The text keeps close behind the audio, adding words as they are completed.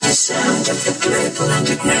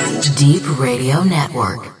Deep Radio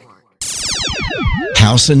Network.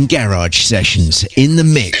 House and Garage Sessions in the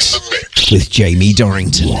mix with Jamie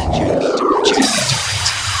Dorrington.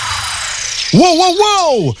 Whoa, whoa,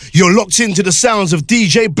 whoa! You're locked into the sounds of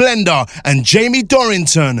DJ Blender and Jamie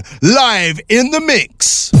Dorrington live in the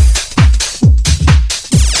mix.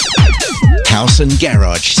 House and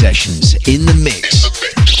Garage Sessions in the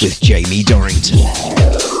mix with Jamie Dorrington.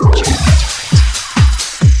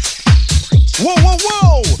 Whoa, whoa,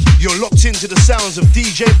 whoa! You're locked into the sounds of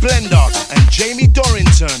DJ Blender and Jamie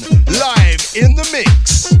Dorrington live in the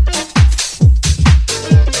mix.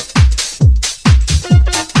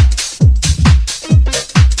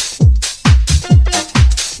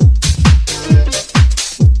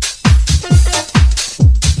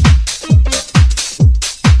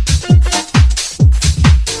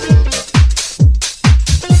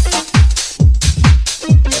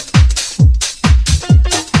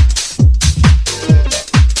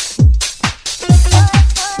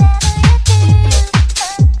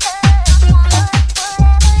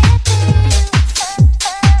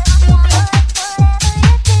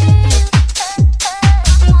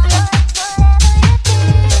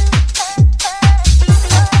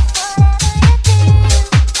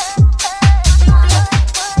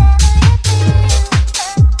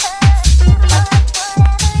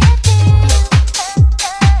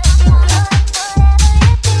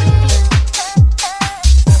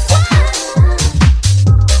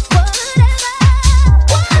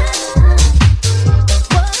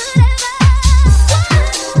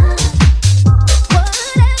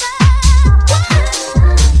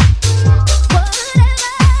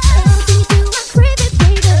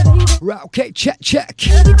 Check.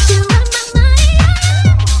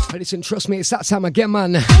 But listen, trust me, it's that time again,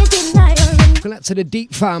 man. Going out to the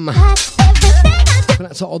Deep fam. Going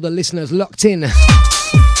out to all the listeners locked in.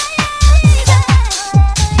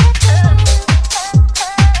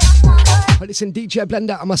 But listen, DJ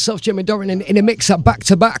Blender and myself, Jamie Dorrington, in a mix up back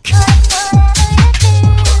to back.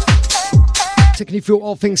 Taking you through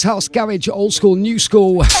all things house, garage, old school, new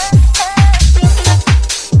school.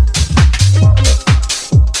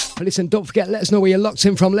 But listen, don't forget, let us know where you're locked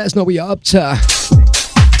in from. Let us know where you're up to. At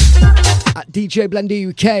DJ Blender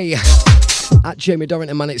UK. At Jamie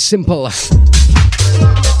Dorrington, man, it's simple.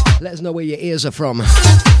 Let us know where your ears are from.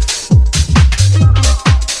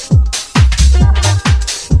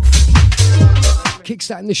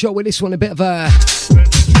 Kickstarting the show with this one, a bit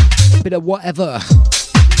of whatever.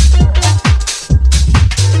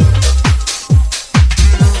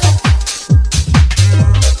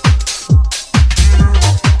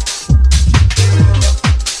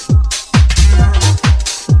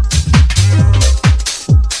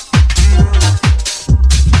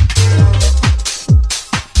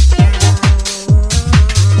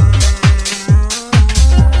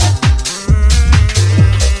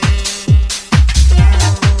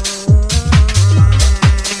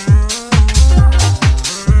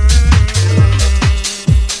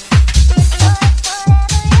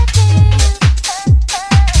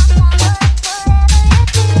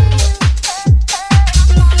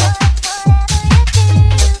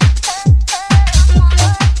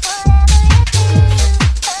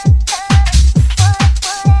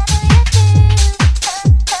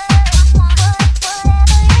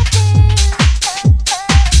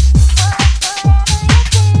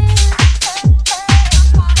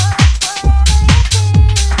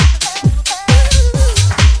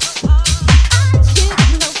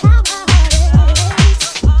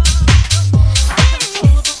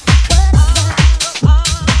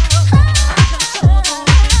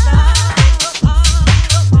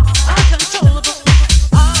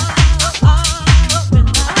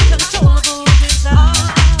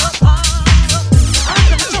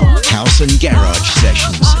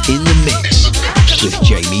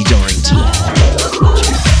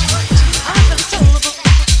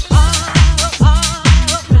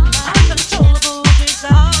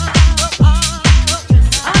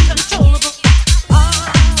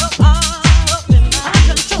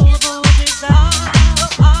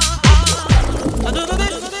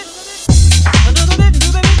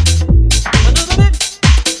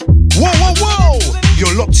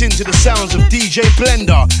 Into the sounds of DJ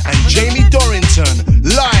Blender and Jamie Dorrington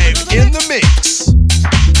live in the mix.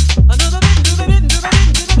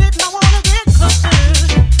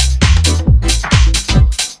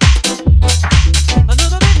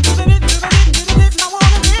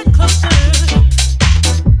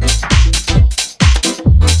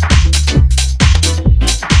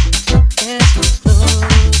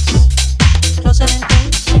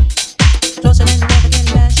 Closer than never can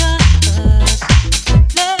measure us.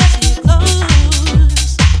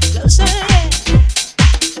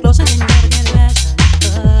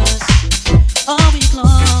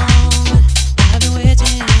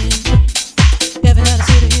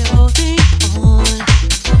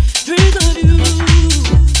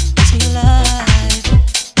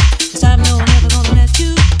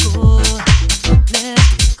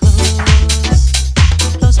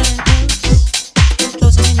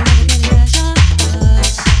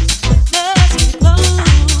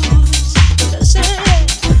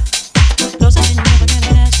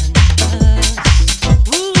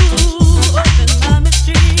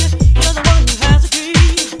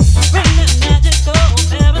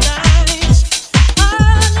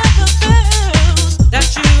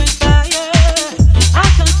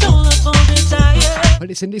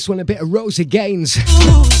 Listen, this one a bit of Rosie Gaines.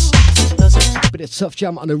 Bit of Tough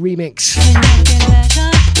Jam on a remix.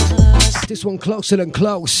 This one Closer Than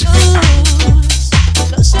Close. Close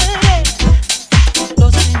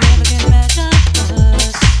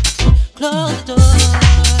the door,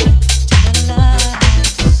 turn the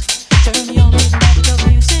lights, turn me on with magical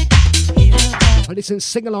music. Listen,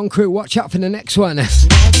 sing along crew, watch out for the next one.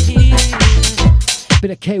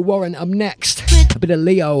 Bit of K Warren up next. A bit of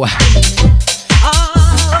Leo.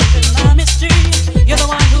 My mystery, you're the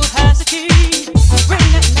one who has the key. Bring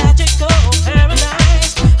that magical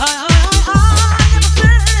paradise. I never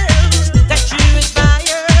felt that you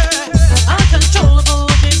inspire uncontrollable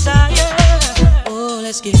desire. Oh,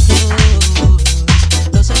 let's get close,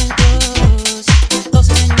 closer and close,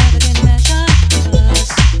 closer than you ever can imagine us.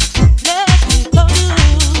 Let's get close,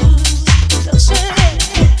 closer,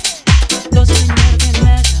 closer than you ever can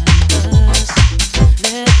imagine us.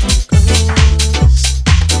 Let's get close,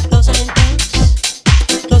 closer and close,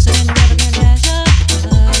 closer than you ever can imagine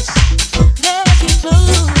us. Let's get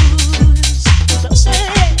close, closer,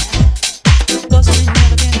 closer than you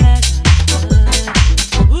ever can imagine us.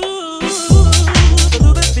 Ooh, the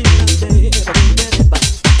good feeling day,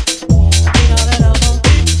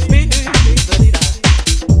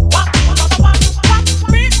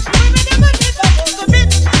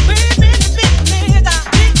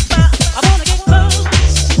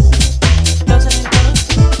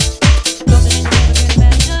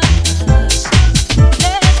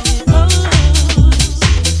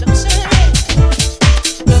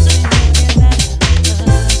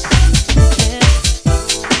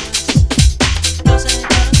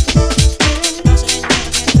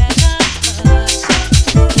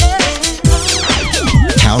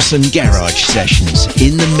 House and Garage Sessions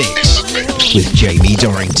in the mix with Jamie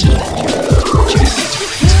Dorrington.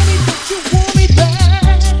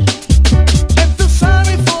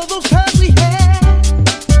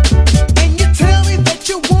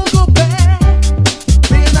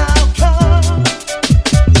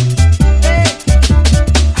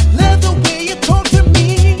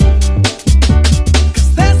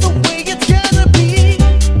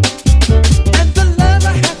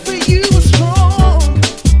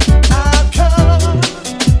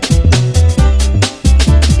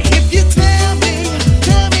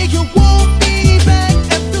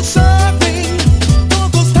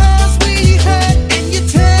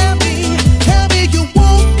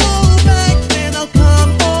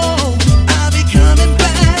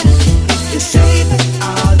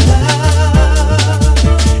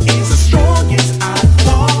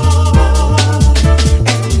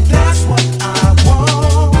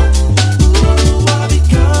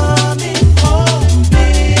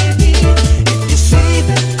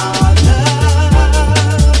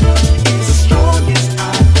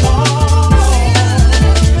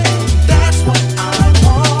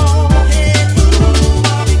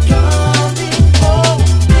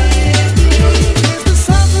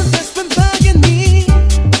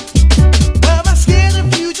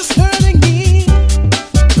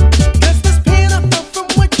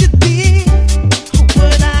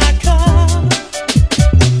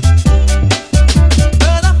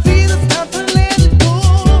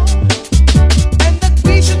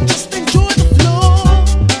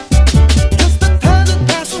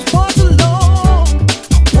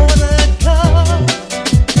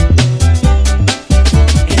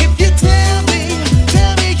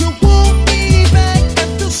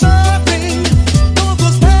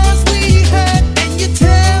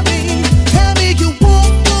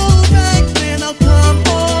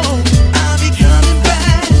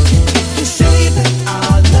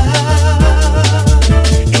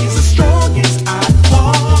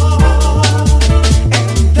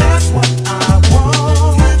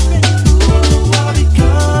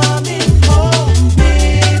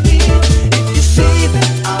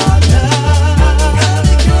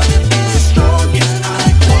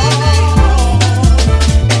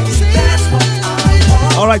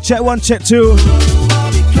 Alright, check one, check two.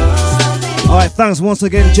 Alright, thanks once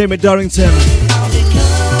again, Jamie Dorrington.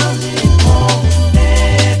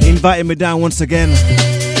 Inviting me down once again.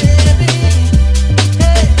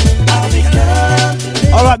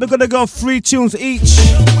 Alright, we're gonna go 3 tunes each.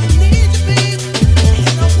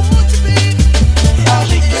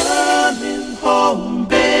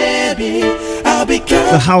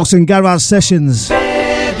 The House and Garage Sessions.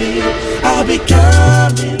 Baby, I'll be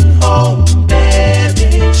coming home, baby.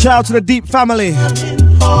 Shout out to the Deep family.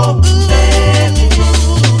 Home,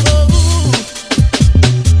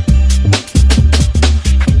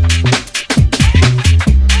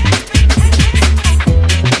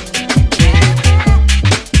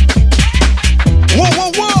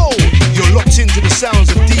 whoa, whoa,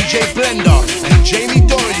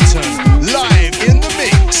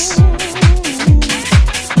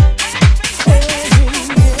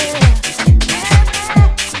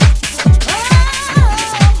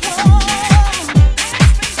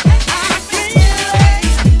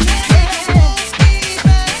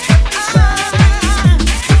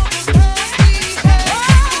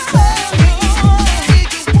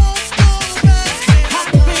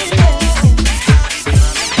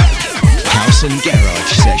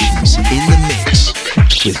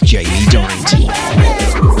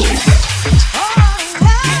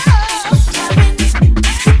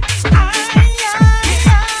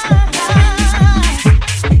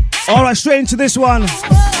 Right, straight into this one.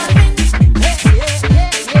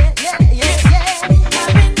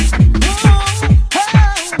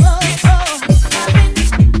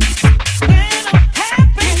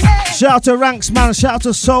 Shout out to Ranks, man. Shout out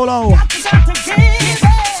to Solo.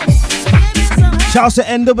 Shout out to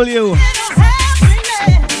NW.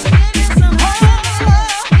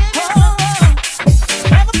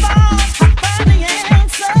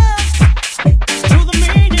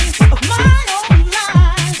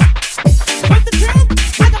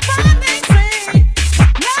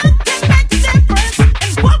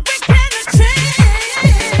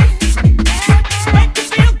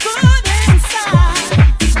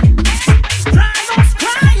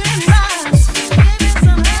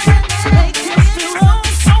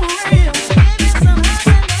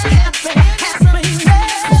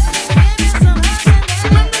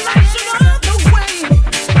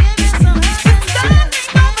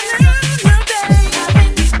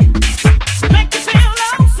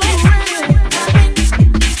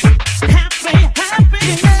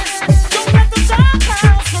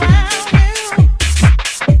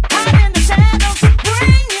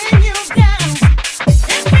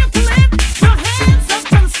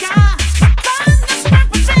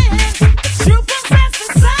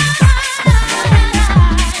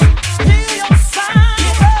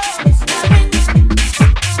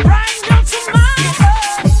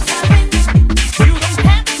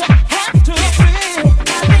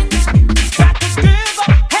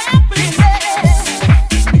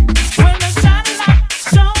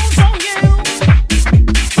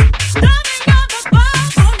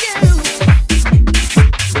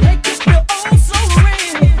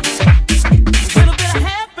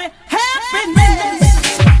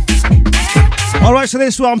 So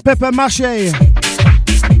this one, Pepper Mache.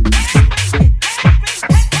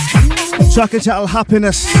 Track entitled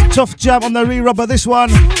Happiness. Tough jam on the re-rubber, this one.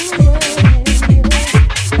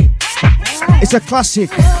 It's a classic.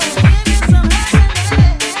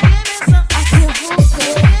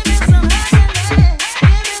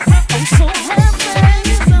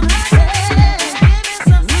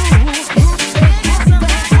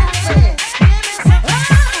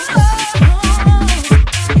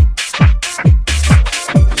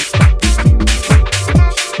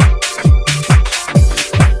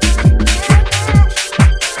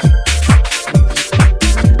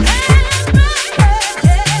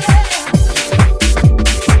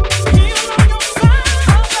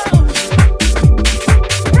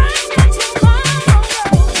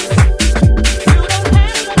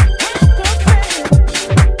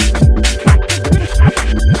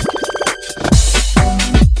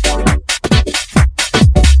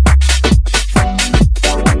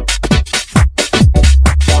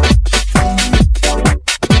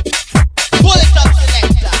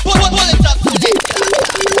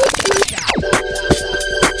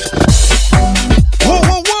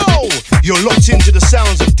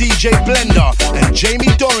 DJ Blender and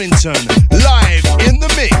Jamie Dorrington live in the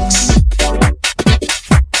mix.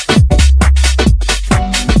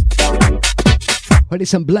 Well, there's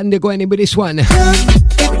some Blender going in with this one.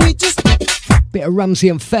 Bit of Ramsey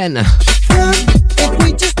and Fenn.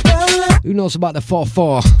 Who knows about the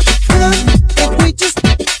 4-4?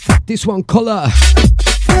 This one, Colour.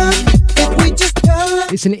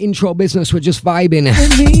 It's an intro business, we're just vibing.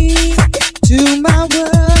 To my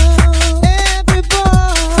world.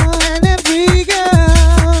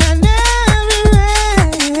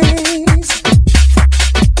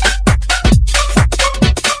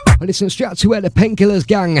 Listen straight to where the Painkillers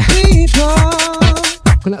gang.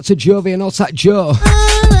 Going out to Jovi and outside Joe.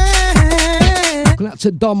 Going out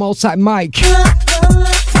to Dom, outside Mike.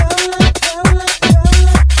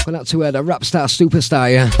 Going out to where the rap star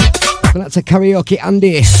superstar, yeah. Going out to Karaoke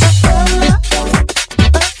Andy.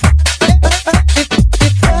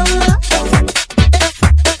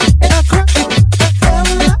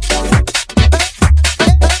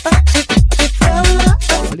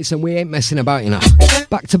 Listen, we ain't messing about, you know.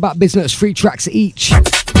 Back to back business, 3 tracks each.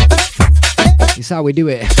 It's how we do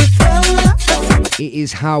it. It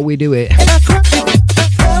is how we do it.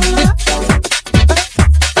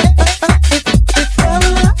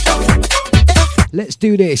 Let's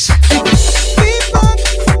do this.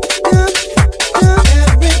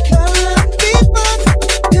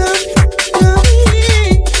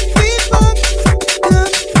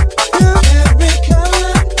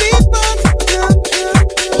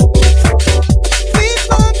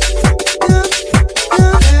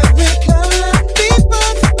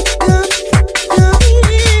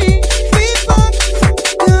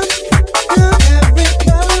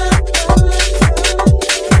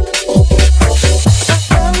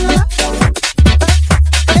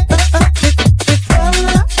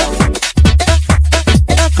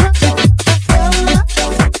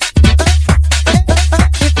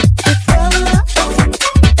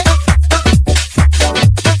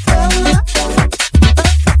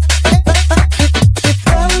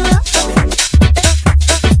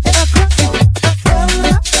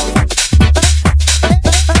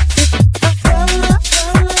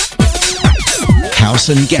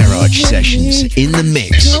 and Garage Sessions in the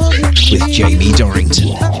mix with Jamie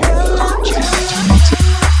Dorrington.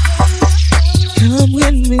 Come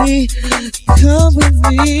with me, come with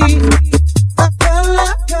me.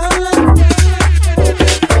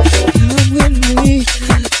 Come with me,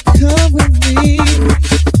 come with me.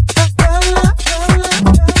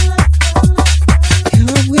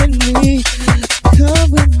 Come with me,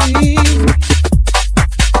 come with me.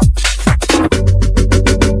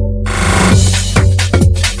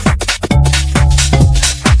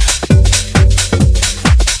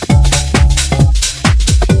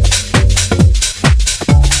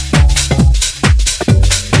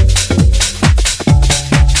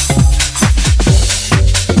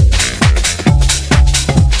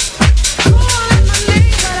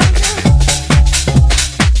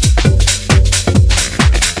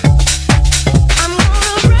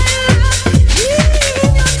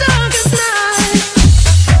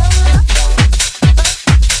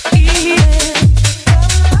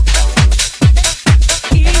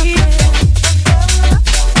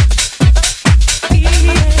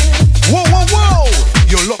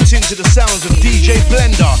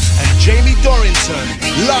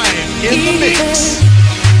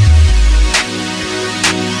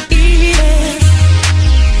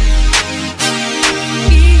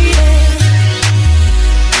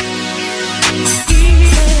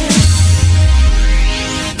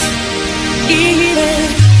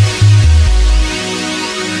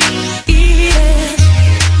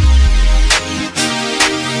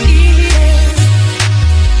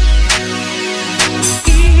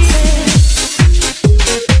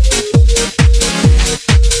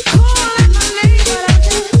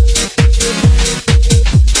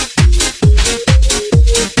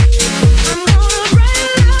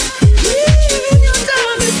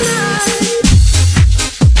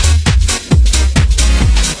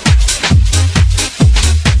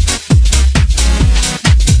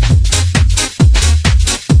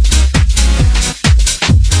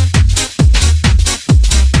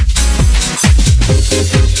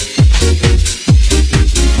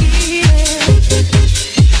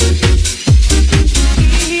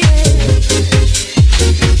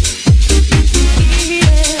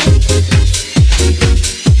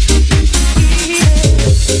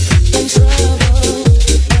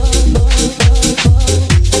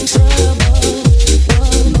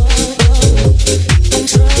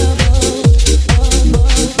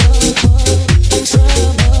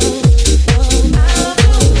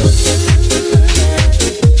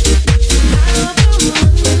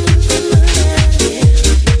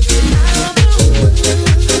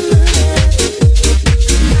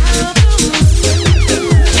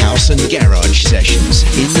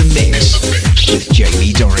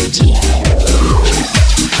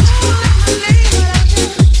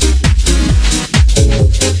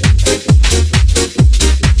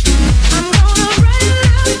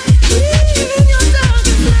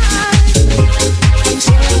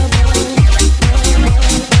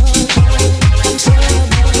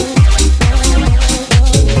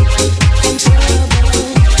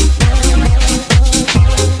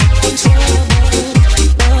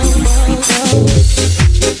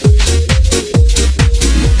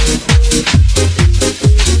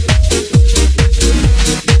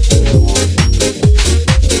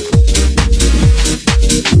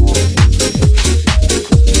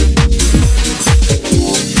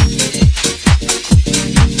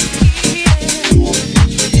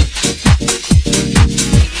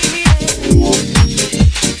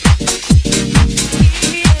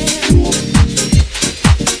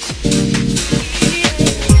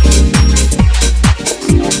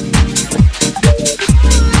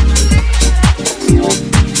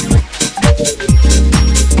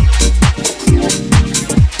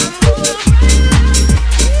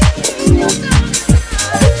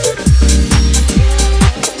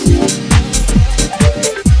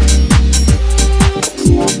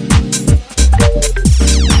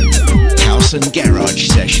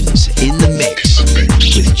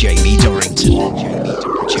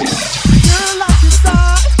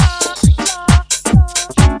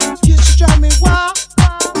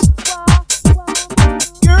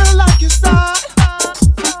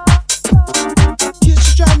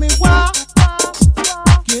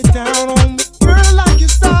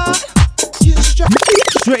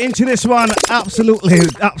 Into this one, absolutely,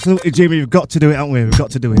 Jimmy, we've got to do it, haven't we? We've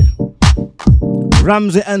got to do it.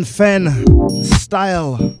 Ramsey and Fenn,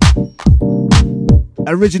 Style,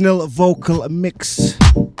 original vocal mix,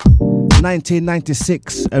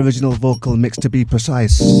 1996 original vocal mix to be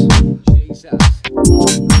precise.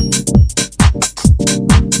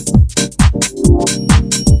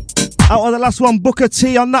 Out of the last one, Booker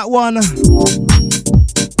T on that one.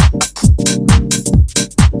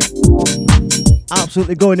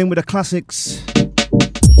 Absolutely going in with the classics.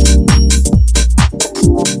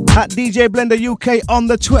 At DJ Blender UK on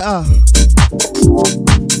the Twitter.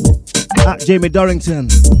 At Jamie Dorrington.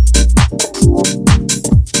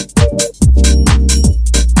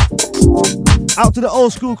 Out to the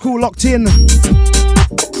old school crew locked in.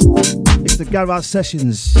 It's the Garage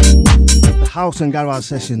Sessions. The House and Garage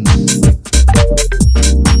Sessions.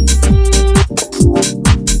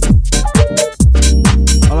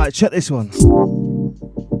 Alright, check this one. Girl,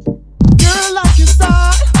 like your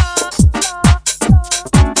style.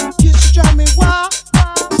 You should drive me wild.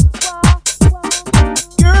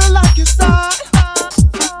 Girl, like your style.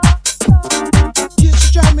 You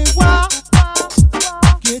should drive me wild.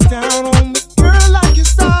 Get down on me. Girl, like your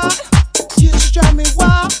style. You should drive me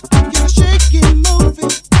wild. You gotta shake it, move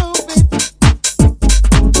it, move it.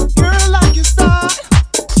 Girl, like your style.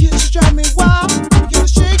 You should drive me wild. You gotta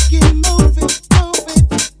shake it, move it, move it.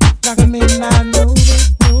 Like a midnight movie,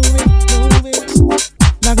 move it, move it.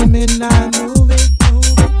 Like a midnight movie,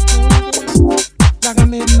 move it, move it. Like a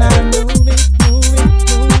midnight movie, move it,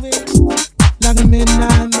 move it. Like a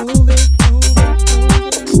midnight movie, move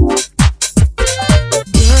it, move it.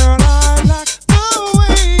 Girl, I like the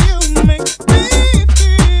way you make me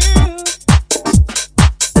feel.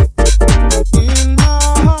 In my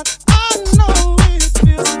heart, I know it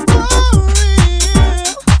feels for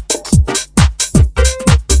real.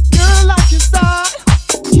 Girl, like your style,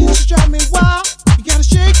 you should drive me wild. You gotta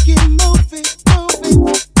shake it, move it, move it.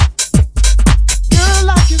 Girl,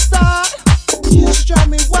 like your style, you should drive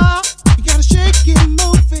me wild. You gotta shake it,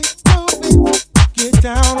 move it, move it. Get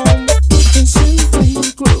down on me, and simply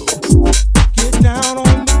groove. Get down on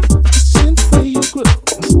me, and simply groove.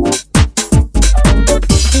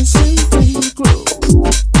 And simply groove.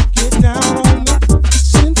 Get down on me, and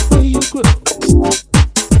simply groove.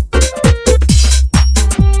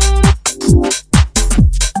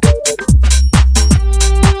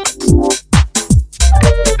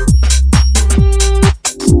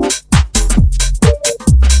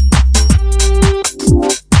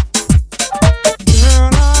 Girl,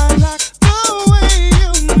 I like the way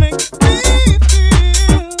you make me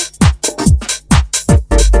feel.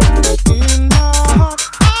 In my heart,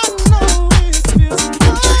 I know it feels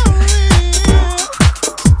for real.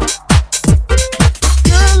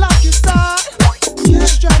 Girl, like your style, you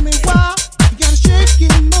should drive me wild. You gotta shake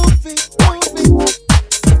it, move it, move it.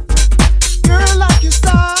 Girl, like your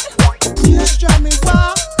style, you should drive me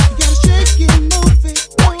wild. You gotta shake it, move it,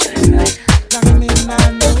 move it. Like a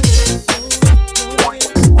midnight movie.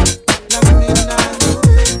 Like a midnight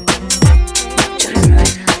movie. Like a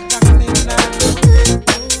midnight movie.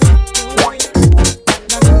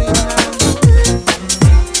 Like a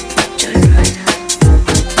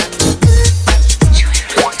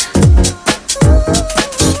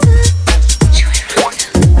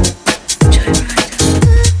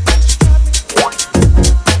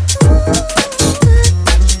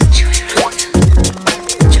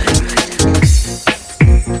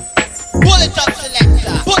midnight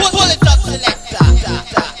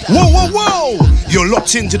Whoa, whoa, whoa! You're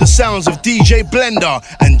locked into the sounds of DJ Blender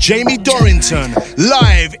and Jamie Dorrington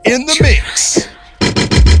live in the mix.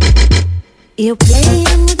 You're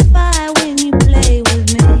playing with fire when you play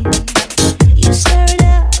with me. You stir it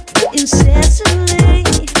up incessantly.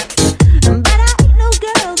 But I ain't no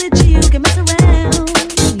girl that you can mess around.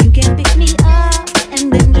 You can pick me up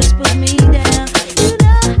and then just put me down. You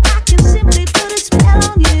know I can simply put a spell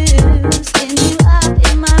on you. Spin you up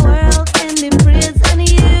in my world and imprison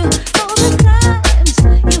you for the crimes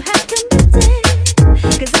you have committed.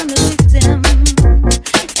 'Cause I'm the victim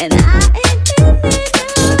and I ain't in it.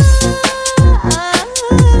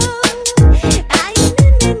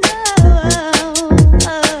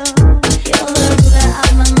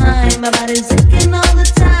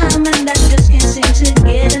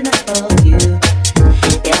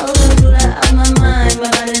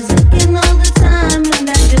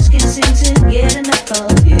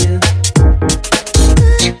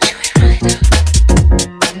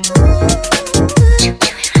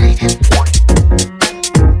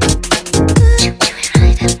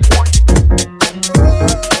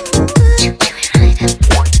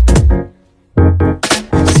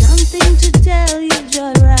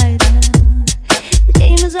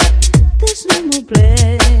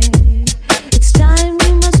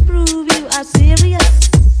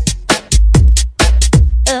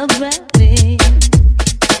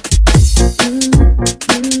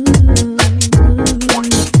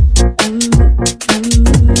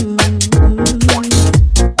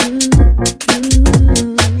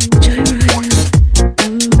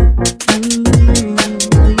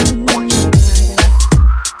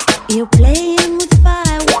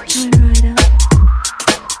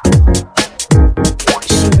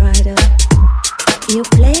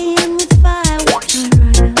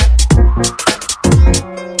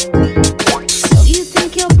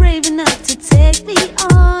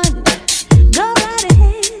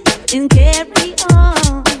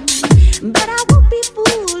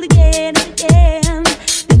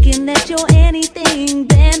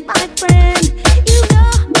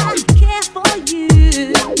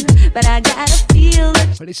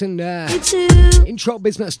 listen there. You too. Intro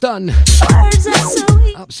business done. Words are so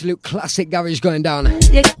easy Absolute classic garage going down.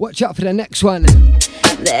 Yeah. Watch out for the next one.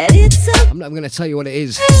 that it's so. I'm not going to tell you what it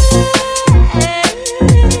is.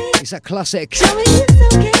 It's a classic. Tell me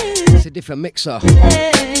it's okay. It's a different mixer. You're the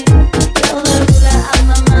ruler of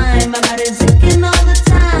my mind. My heart is aching all the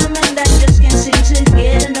time, and I just can't seem to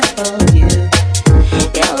get enough of you.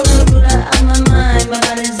 You're the ruler of my mind. My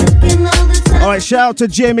heart is aching all the time. All right, shout out to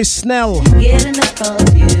Jamie Snell. Get enough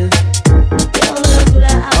of you. You're the ruler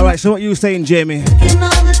of All right, so what you saying, Jamie? aching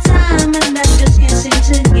all the time, and I just can't seem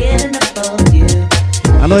to get enough of you.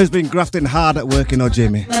 I know he's been grafting hard at work, you know,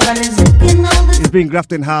 Jamie. My heart is aching all the He's been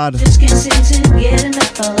grafting hard. just can't seem to get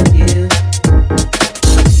enough of you.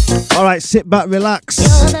 All right, sit back, relax. You're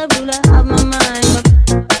the ruler of my mind.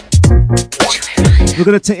 We're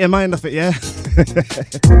gonna take your mind off it, yeah?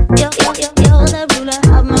 You're the ruler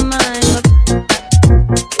of my mind.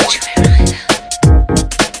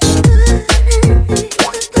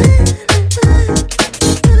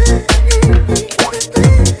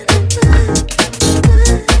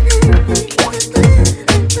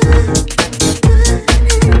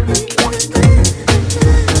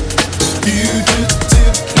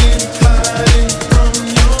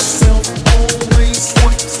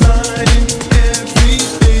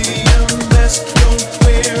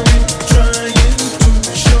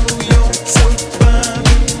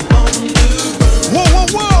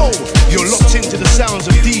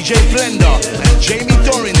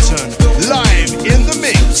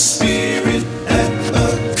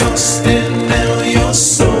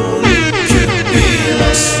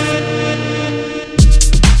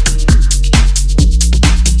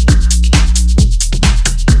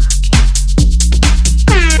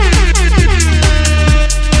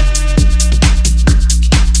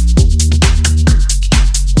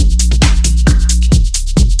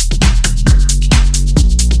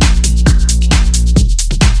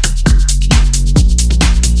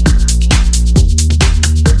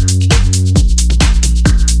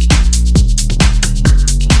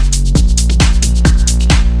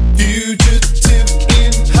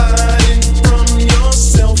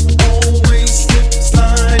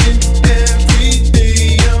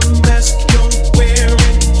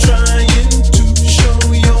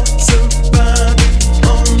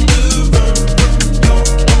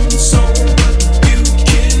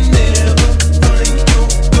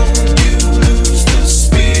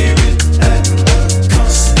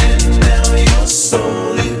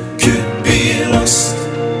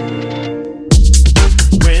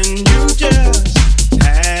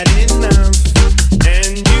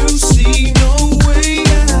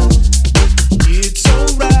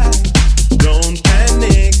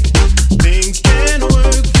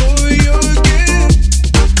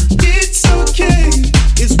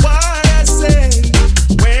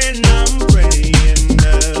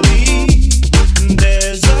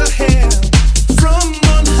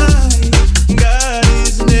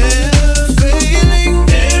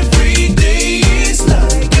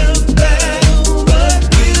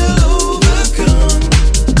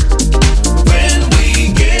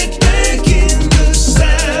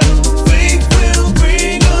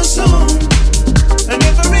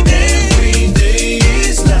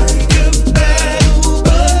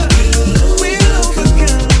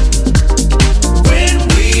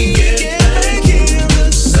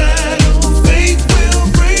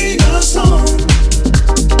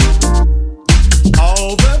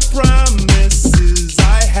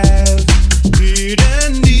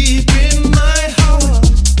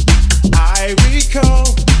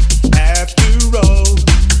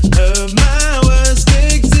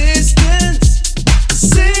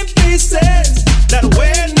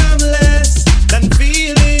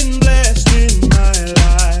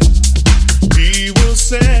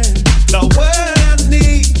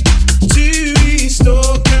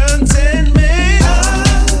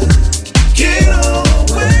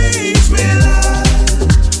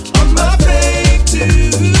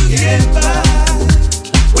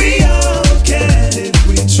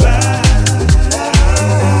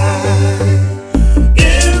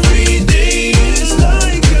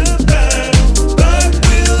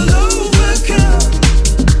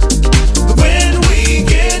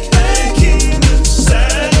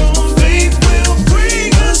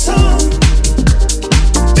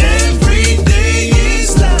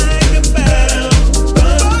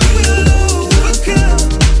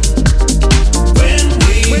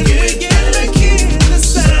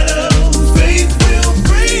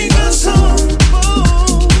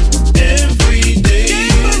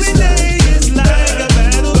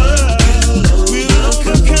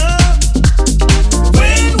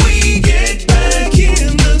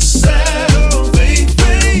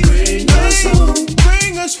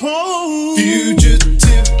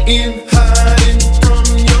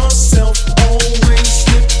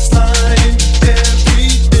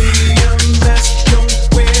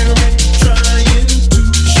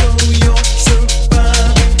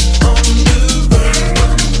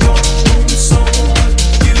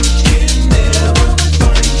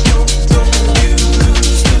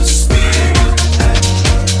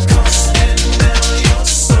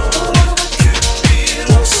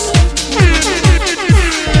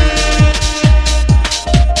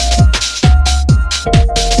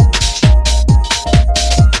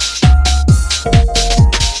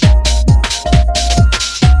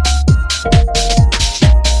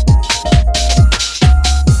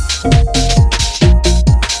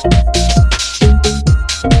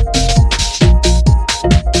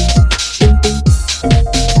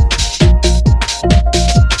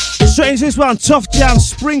 into this one, Tough Jam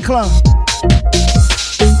Sprinkler.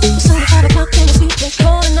 Soon at 5 o'clock and the sleep is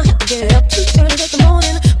calling. I have to get up too early this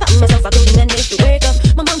morning. By myself, I couldn't manage to wake up.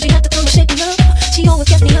 My mom, she had to come and shake me up. She always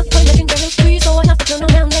gets me up when I drink the real squeeze, so I have to turn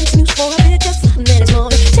around and snooze for a bit. Just 5 minutes more,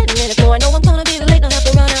 10 minutes more. I know I'm gonna be late, I have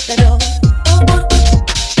to run out the door.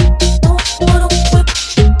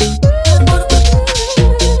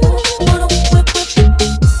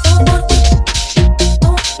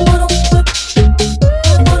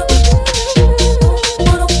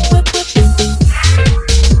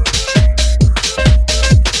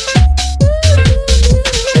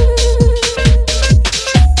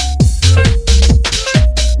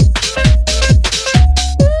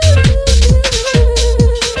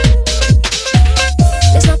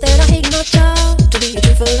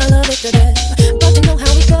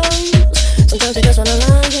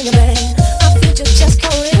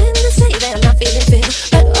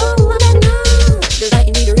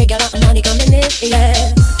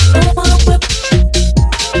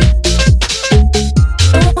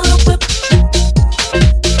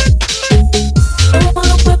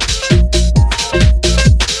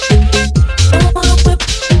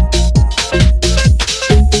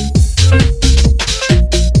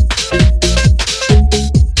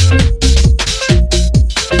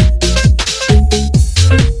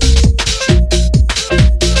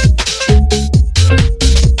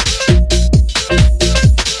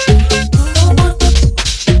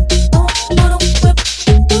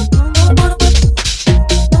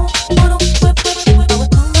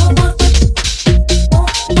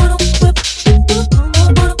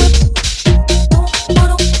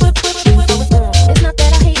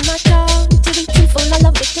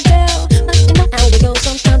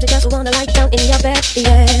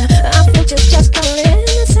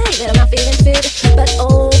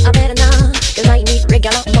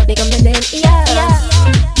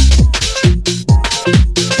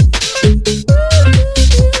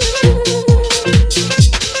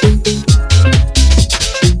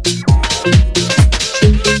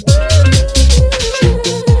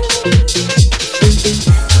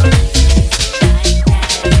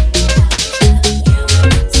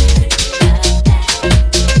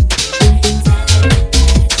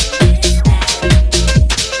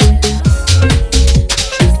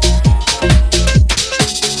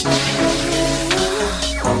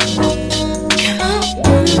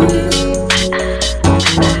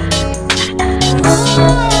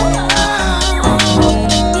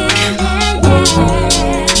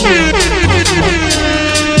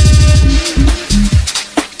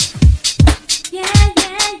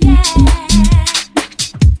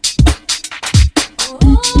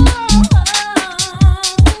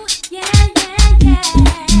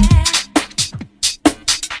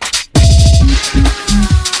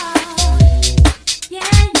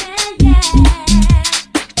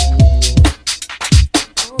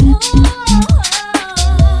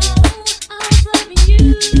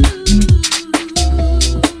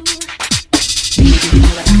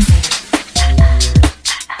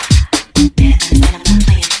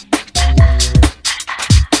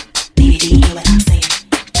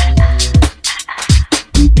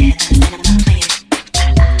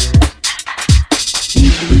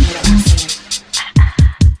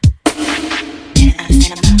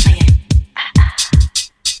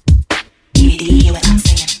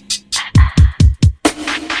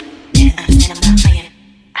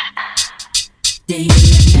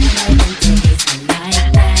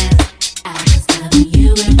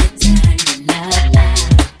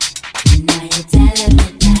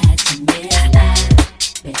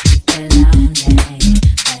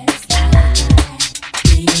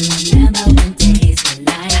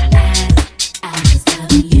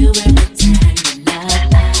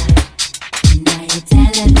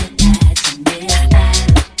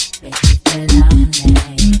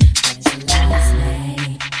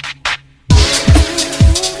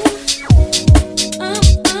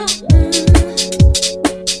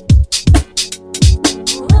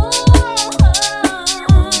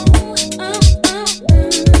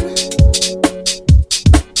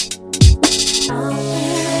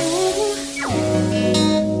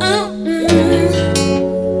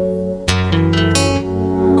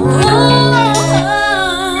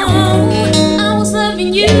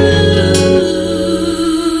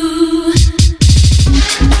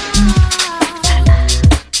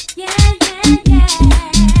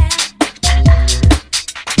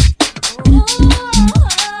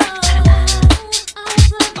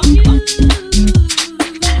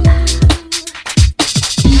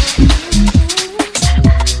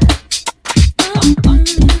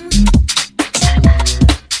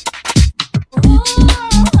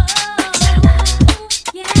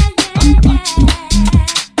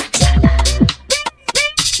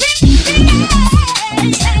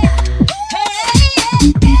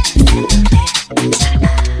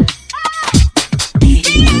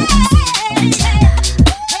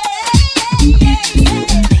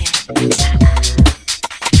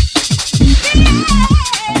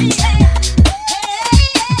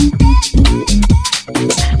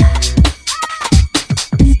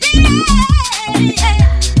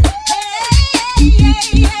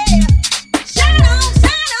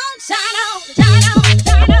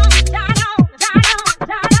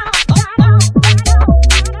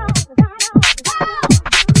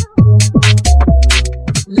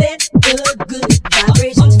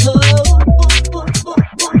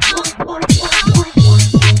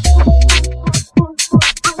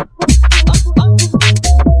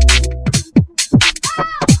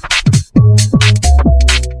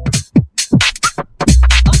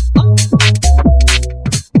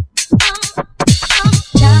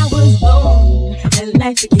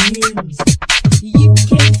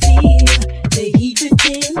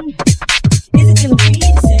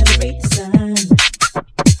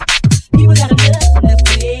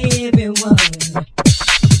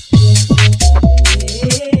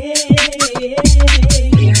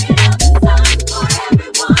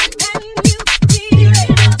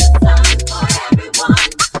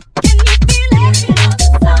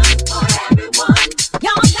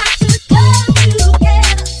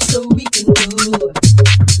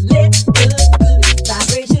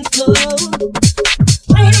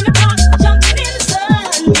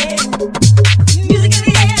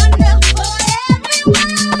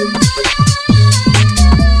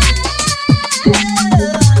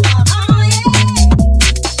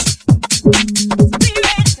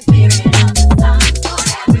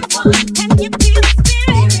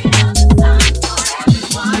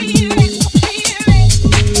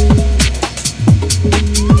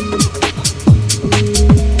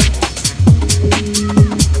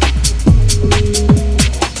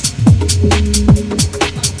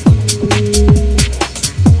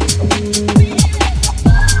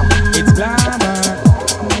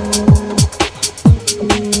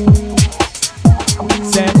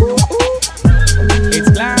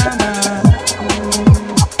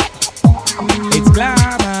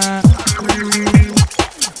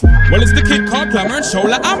 and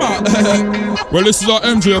Shola Amma. Well, this is our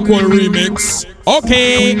MJ Cole remix.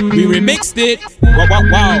 Okay, we remixed it. Wow, wow,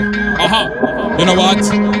 wow. You know what?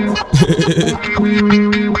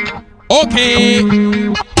 Okay.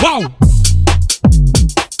 Wow.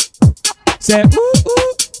 Say, ooh,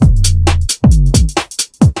 ooh.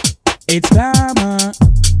 It's glamour.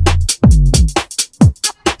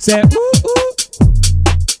 Say, ooh, ooh.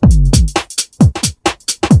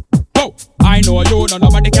 Oh, I know you, no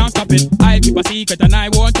nobody can stop it. I'll keep a secret and I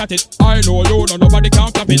won't cut it. I know you, no nobody can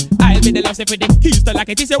stop it. I'll be the love safe with the keys to like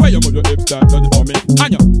it. Is the way you move your hips, that does it for me.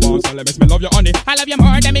 And you want so let me love you, honey. I love you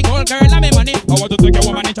more than me gold girl and me money. I want to take your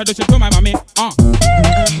woman, introduce you to my mommy.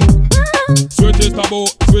 Sweetest taboo,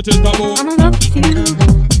 sweetest taboo. I'm in love with you,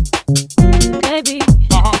 baby.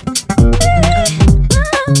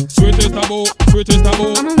 Sweetest taboo, sweetest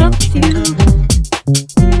taboo. I'm in love with you,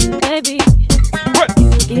 baby. You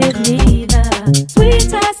give me the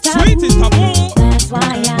sweetest taboo. Sweetest taboo. That's why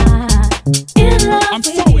I'm in love I'm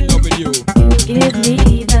with so in love with you. You give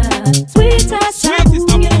me the sweetest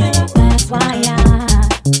taboo. That's why I'm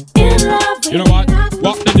in love with you. Know what?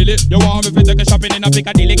 Walk the dilly. You want me to take a shopping in a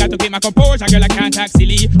Piccadilly. Got to keep my composure, girl, I can't act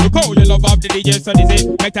silly. Look how you love of the DJ, so dizzy.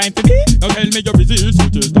 Make time for me. Now tell me you're busy.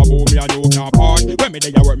 Sweetest taboo, me and you can't part. When me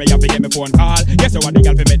there you work, me have to get me phone call. Yes, you want the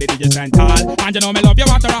girl to make the DJ stand tall. And you know me love you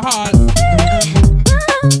after a hall.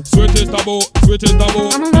 Sweetest taboo, sweetest taboo.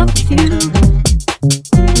 I'm in love with you,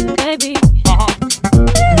 baby.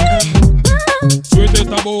 Sweetest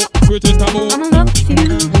taboo, sweetest taboo. I'm in love with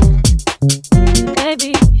you,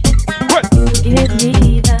 baby. You give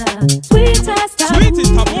me the sweetest taboo.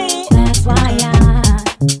 Sweetest taboo. That's why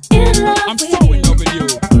I'm in love I'm with so in love with you.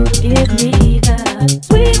 You give me the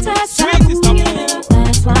sweetest taboo.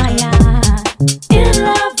 That's why I'm in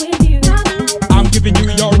love with you. I'm giving you,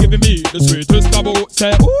 you're giving me the sweetest taboo.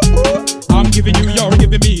 Say ooh ooh. I'm giving you, you're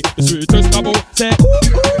giving me the sweetest taboo. Say ooh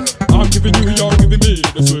ooh. I'm giving you, you're giving me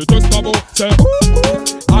the sweetest taboo. Say ooh ooh.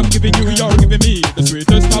 I'm giving you, you're giving me the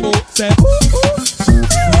sweetest taboo. Say ooh ooh.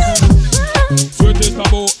 Sweetest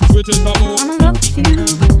taboo, sweetest taboo. I'm in love with you,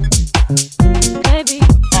 baby.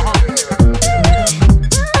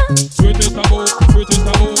 Sweetest taboo, sweetest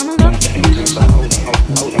taboo. I'm in love with you.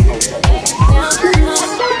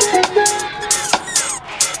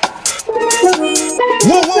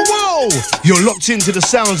 Whoa, whoa, whoa! You're locked into the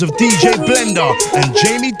sounds of DJ Blender and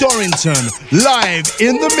Jamie Dorrington live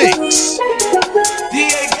in the mix.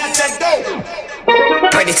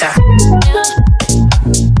 Predator.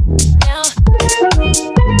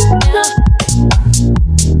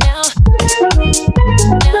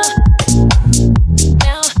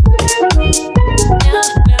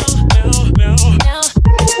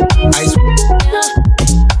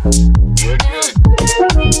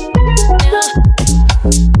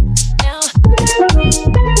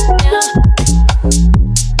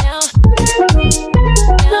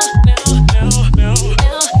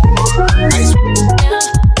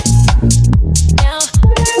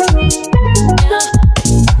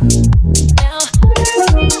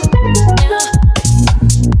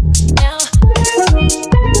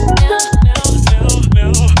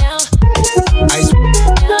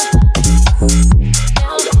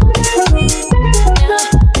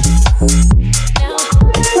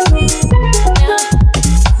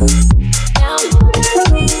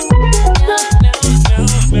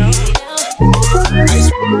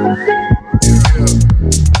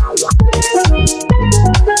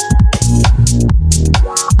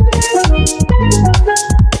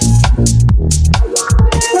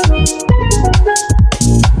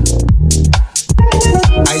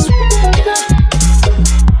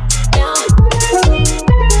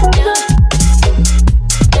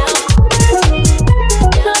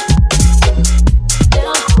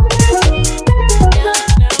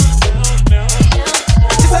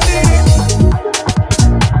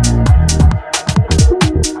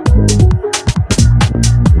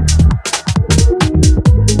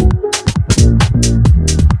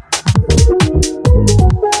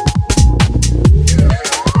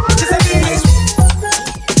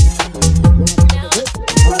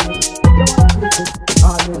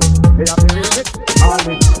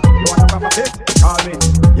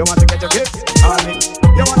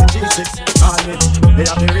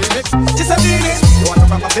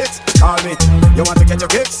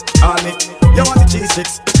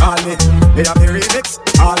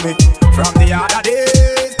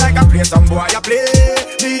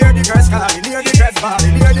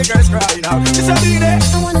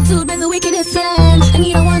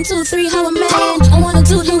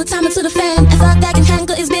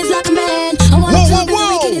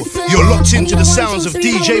 locked into the sounds of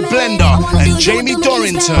DJ Blender and Jamie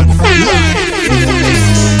Dorrington.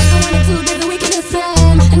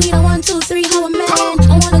 I need a 1, 2, 3, how a man.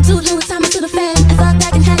 I want a dude who is time to the fan. If I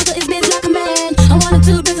back and handle his biz like a man. I want a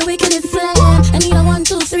dude with a wickedest slam. I need a 1,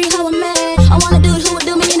 2, 3, how a man. I want a dude who would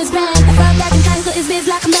do me in his van. If I back and handle his biz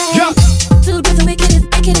like a man. Dude with a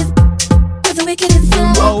wickedest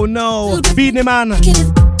slam. Oh no, Beanie Man.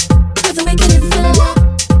 With a wickedest slam.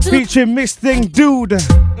 Featuring Miss Thing Dude.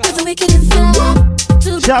 With a wickedest slam.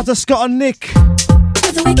 Shout out to Scott and Nick.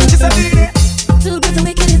 With a wickedest slam. Dude with a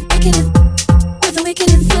wickedest. With a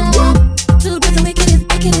wickedest slam. Dude with a wickedest.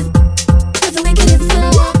 With a wickedest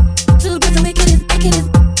slam. Dude with a wickedest.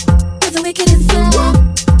 With a wickedest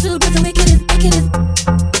slam. Dude with a wickedest.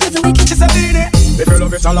 With a wickedest. If you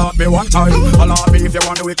love it, allow me one time. Allow me if you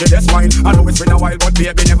want the wickedest wine. I know it's been a while, but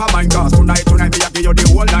baby, never mind. Cause tonight, me I give you the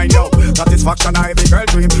whole line, yo. Satisfaction, I every girl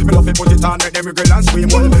dream. Me love it, put it on, make them girl and scream.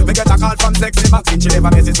 Well, me get a call from sexy Maxine. She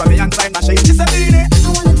never misses for me and sign my shade. She said, Beanie.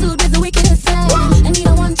 I want a dude with the wickedest slam. I need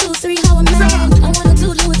a 1, 2, 3, how a man. I want a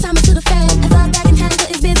dude who would time it to the fan. If I back and handle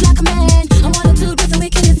his biz like a man. I want a dude with the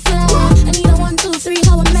wickedest slam. I need a 1, 2, 3,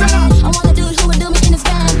 how a man. I want a dude who would do me in his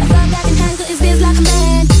van. If I back and handle his biz like a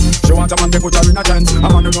man. She want a man to put her in a tent. A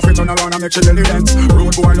man who know fit turn around and make she belly dance.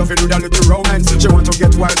 Rude boy love it with a little romance. She want to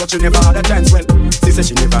get wild but she never had a chance. Well, she said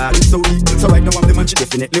she never had it so deep. So right now I'm the man she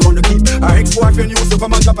definitely want to keep. Her ex-boyfriend used to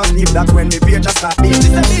come and drop asleep. That's when the page just start beat. She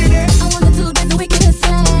said, Beanie. I want a dude with the wickedest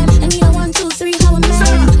slam. I need a 1, 2, 3, how a man.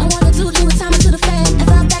 I want a dude who would time it to the fan. If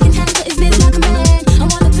I back and handle his biz like a man. I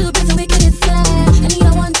want a dude with the wickedest slam. I need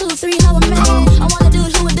a 1, 2, 3, how a man. I want a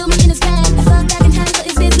dude who would do me in his van. If I back and handle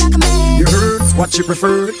his biz like a man. You heard what she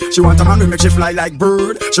preferred. She want a man who make she fly like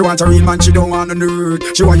bird. She want a real man, she don't want a nerd.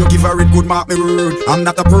 She want you give her it good, mark me word. I'm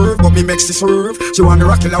not a perv, but me makes she swerve. She want the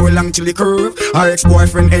rock killer way long till he curve. Her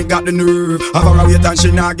ex-boyfriend ain't got the nerve. Have her wait and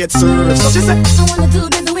she not get served. So she said, I want a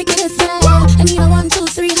dude with the wickedest slam. I need a 1, 2,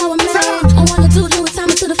 3, how a man. I want a dude who would time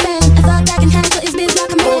it to the fan. If I back and handle his biz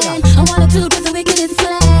like a man. I want a dude with the wickedest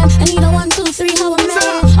slam. I need a 1, 2, 3, how a man.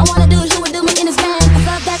 I want a dude who would do me in his van. If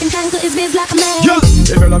I back and handle his biz like a man.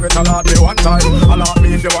 if you love it, allow me one time. Allow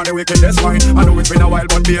me if you want the wickedest wine. I know it's been a while,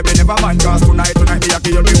 but baby, never mind. Cause tonight, me I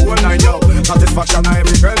give you the whole line, yo. Satisfaction, I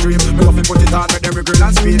every girl dream. Me love it, put it on, make them girl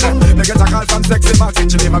and speed. They get a call from sexy Maxine.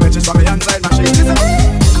 She leave a message from me inside my sheet. I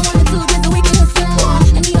want a dude with the wickedest slam.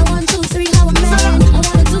 I need a 1, 2, 3, how a man. I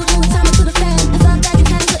want a dude who would time it to the fan. If I back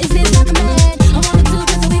and handle his biz like a man. I want a dude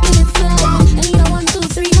with the wickedest slam. I need a 1,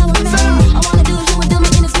 2, 3, how a man. I want a dude who would do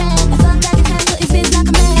me in his van. If I back and handle his biz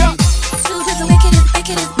like a man. Dude with the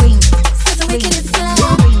wickedest green. With the wickedest slam.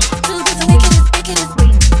 Dude with the wickedest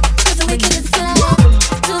green. With the wickedest slam.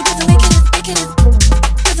 Dude with the wickedest.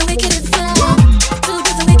 With the wickedest slam. Dude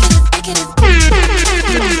with the wickedest.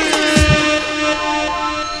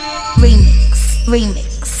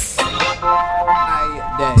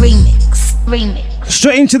 Remix.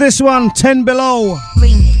 Straight into this one, 10 Below.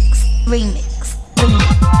 Remix.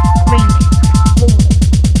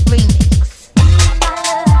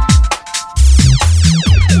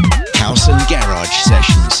 House and Garage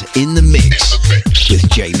Sessions in the mix with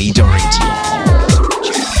Jamie Dorrington.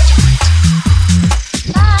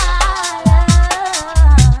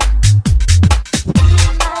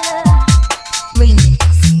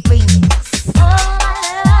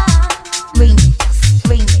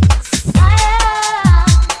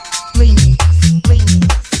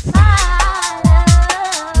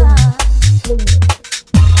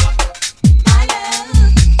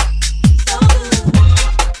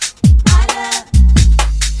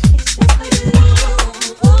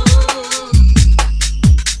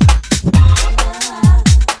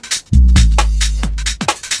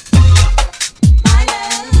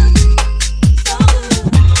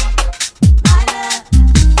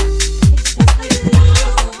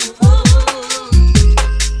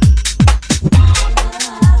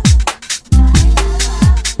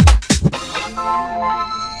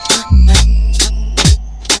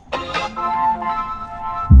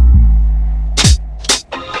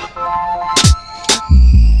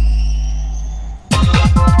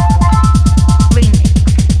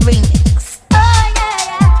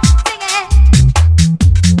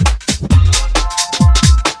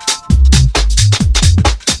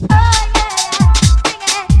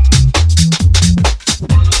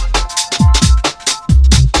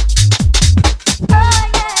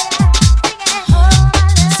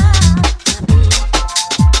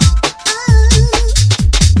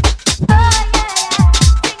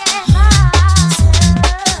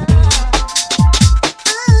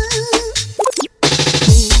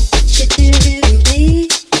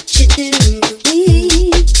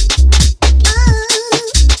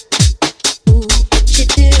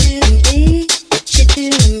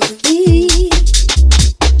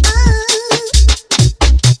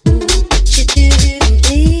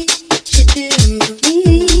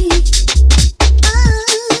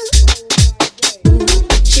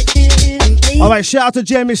 Alright, shout out to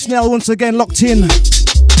Jamie Snell once again, locked in.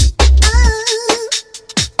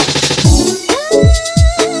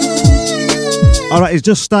 Alright, he's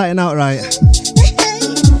just starting out, right?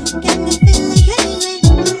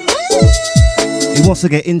 He wants to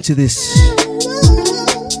get into this.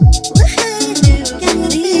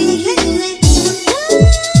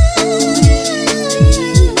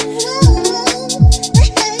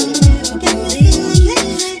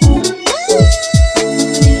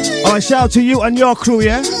 Alright, shout out to you and your crew,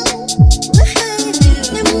 yeah?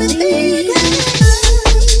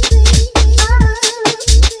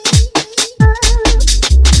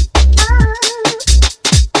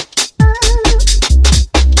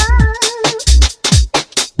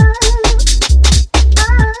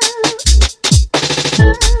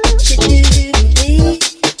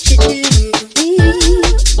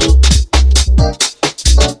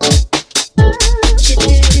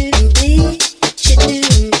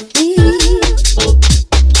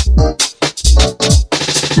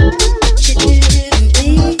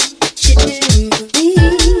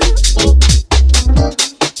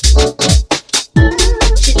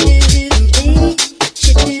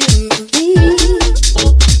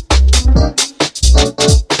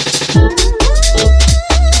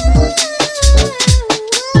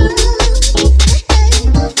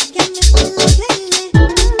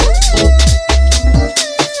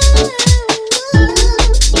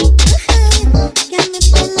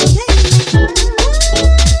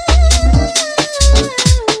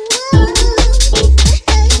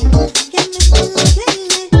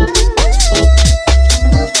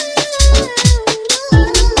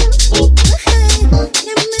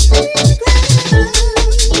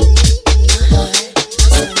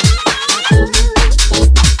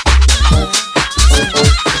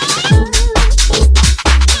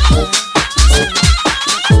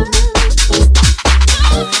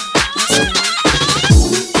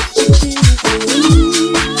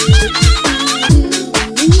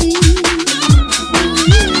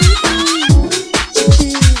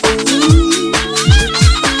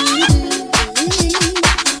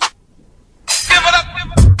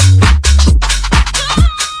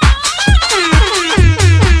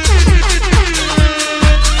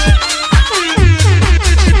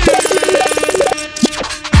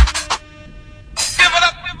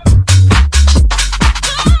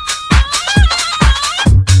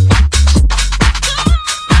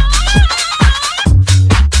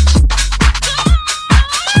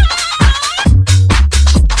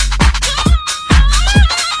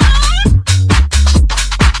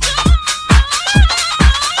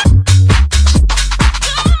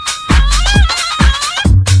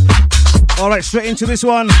 Alright, straight into this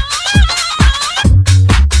one.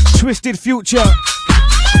 Twisted Future.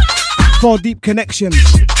 4 Deep Connection.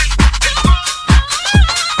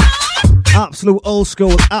 Absolute old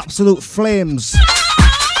school, absolute flames.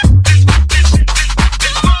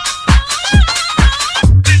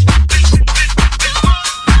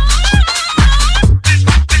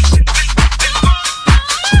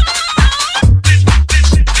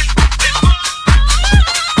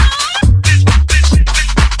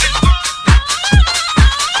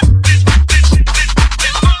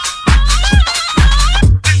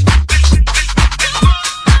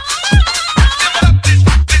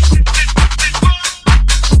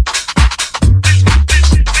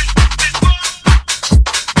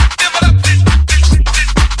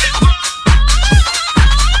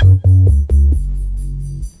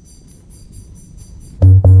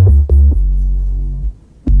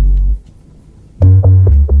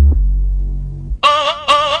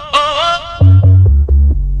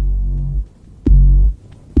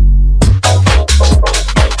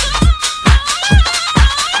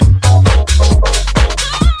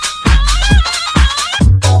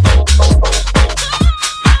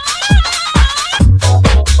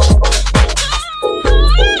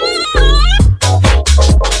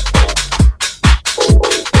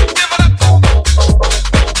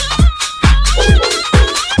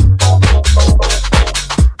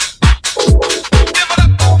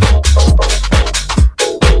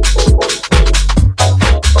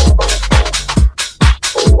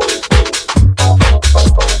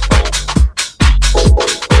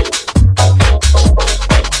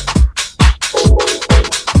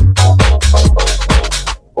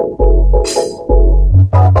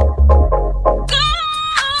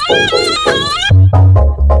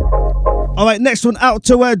 Next one out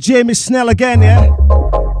to Jamie Snell again, yeah?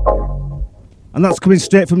 And that's coming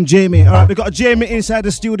straight from Jamie. Alright, we got a Jamie inside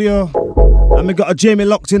the studio. And we got a Jamie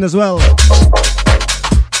locked in as well.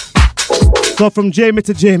 So from Jamie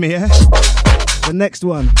to Jamie, yeah? The next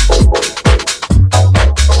one.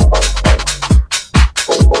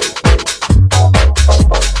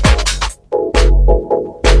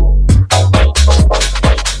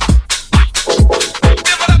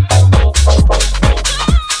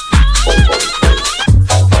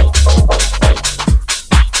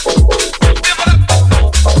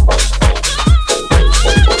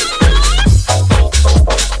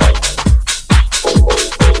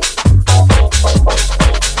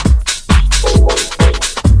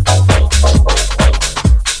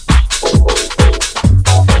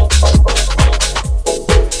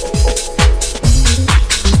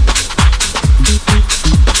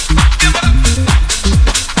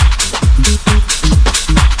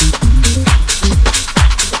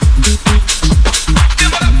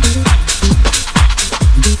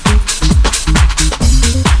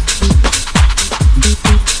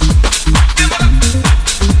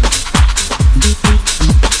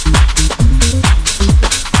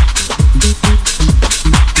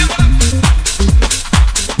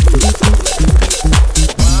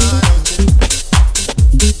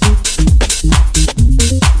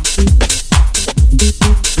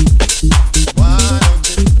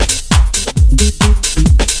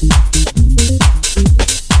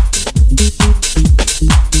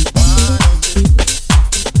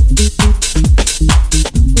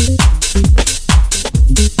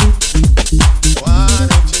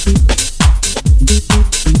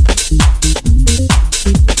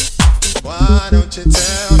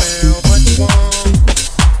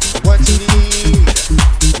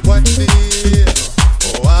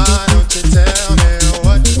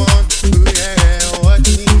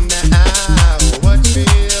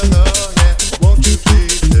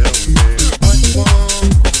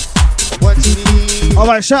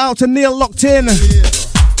 Alright, shout out to Neil locked in.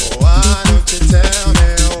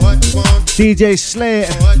 DJ Slate.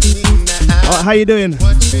 Alright, how you doing?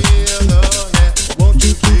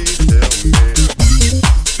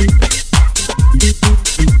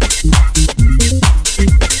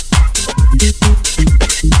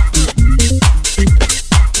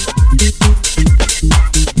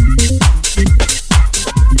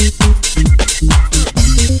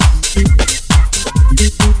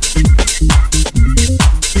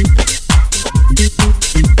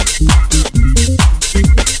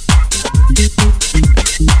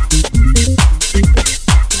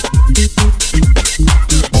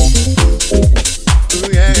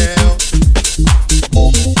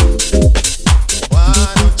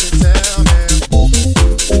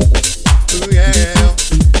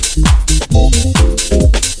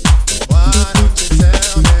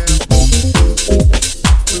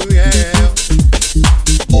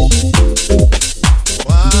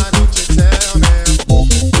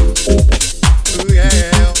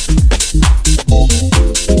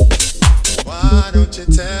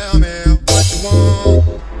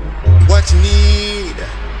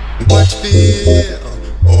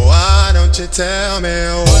 Tell me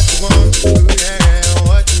what you want to, yeah,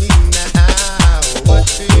 what you need now, what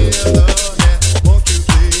you feel, oh yeah, won't you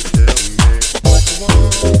please tell me what you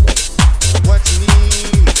want, what you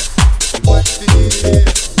need, what you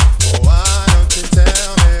feel, oh why don't you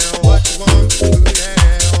tell me what you want to,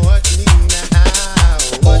 yeah, what you need now,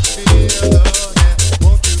 what you feel, oh yeah,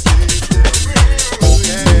 won't you please tell me, oh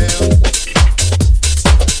yeah, oh yeah.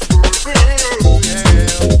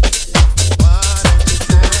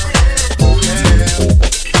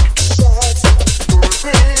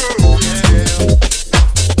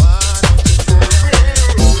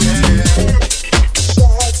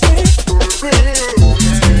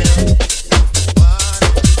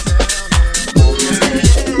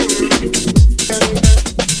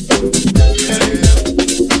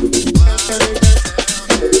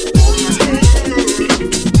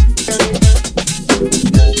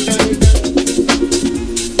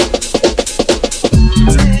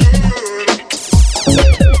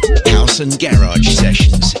 And Garage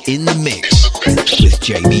Sessions in the mix with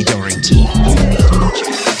Jamie Dorrington.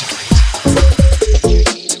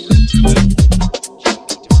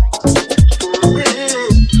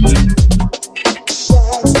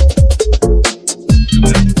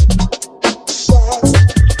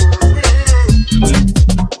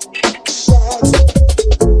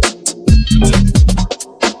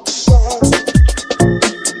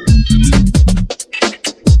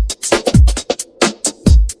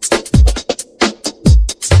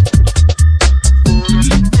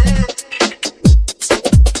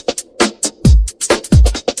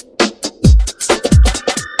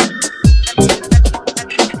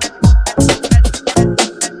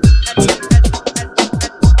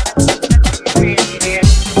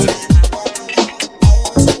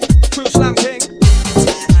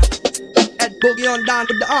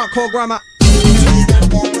 Hardcore grammar.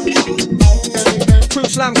 True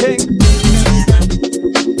Slam King.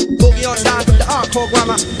 Boogie on down with the hardcore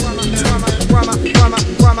grammar.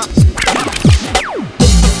 Grammar.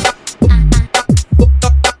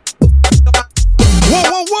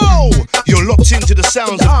 Whoa! You're locked into the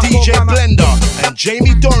sounds of DJ Blender and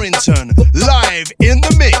Jamie Dorrington live in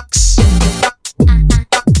the mix.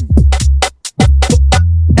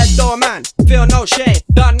 Head door man, feel no shame.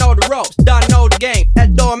 Don't know the ropes, don't know the game.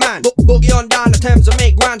 Head door man, boogie on down the Thames and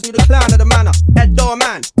make grinds through the clown of the manor. Head door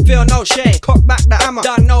man, feel no shame. Cock back the hammer,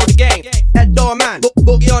 don't know the game. Head door man,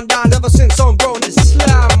 boogie on down ever since I'm grown in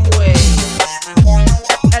slam way.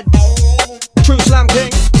 True Slam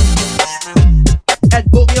King. Head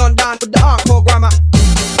boogie on down with the hardcore grammar.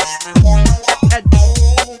 Head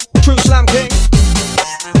True Slam King.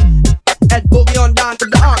 Head boogie on down with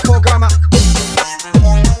the hardcore grammar.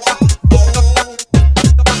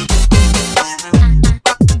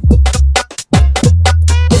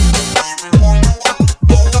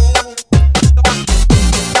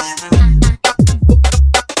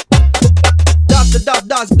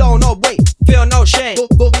 Does don't know wait, feel no shame.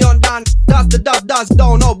 Boogie on down, does the dub does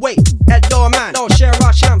don't know wait. Head door man, no share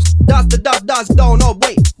our shams. Does the dub does don't know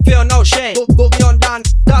wait, feel no shame. Boogie on down,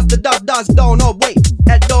 does the dub does don't know wait.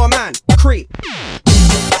 Head door man, creep.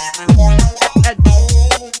 Head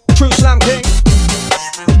True Slam King.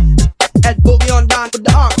 Head boogie on down with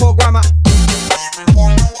the hardcore grammar.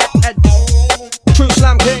 Head True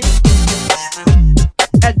Slam King.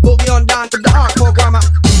 Head boogie on down with the hardcore grammar.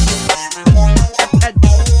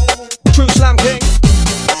 True Slam King.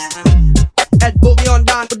 Head boogie on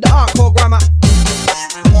down with the hardcore grammar.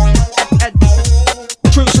 Head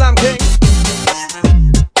True Slam King.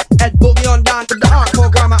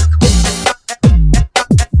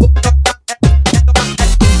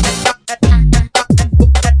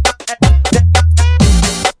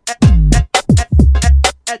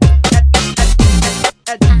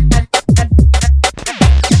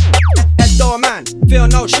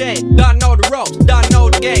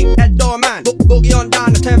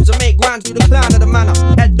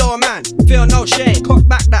 manner. Head door man, feel no shame. Cock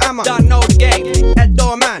back the hammer, done know the game. Head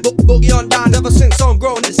door man, boogie on down ever since I'm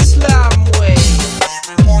grown this slam way.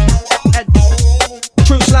 Head,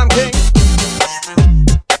 true slam king.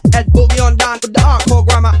 Head boogie on down with the hardcore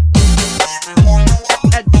grammar.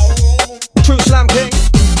 Head, true slam king.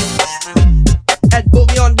 Head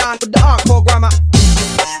boogie on down with the hardcore grammar.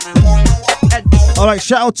 Alright,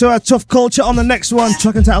 shout out to our Tough Culture on the next one.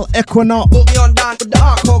 Track entitled Equinox. Boogie on down with the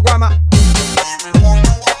hardcore grammar.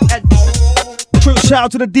 Head, true shout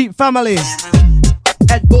out to the Deep family.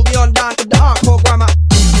 Head boogie on down with the hardcore grammar.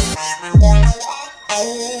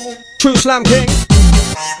 True slam king.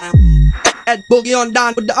 Head boogie on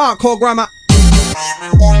down with the hardcore grammar.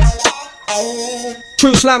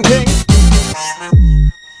 True slam king.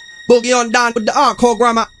 Boogie on down with the hardcore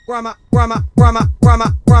grammar. Grammar, grammar, grammar,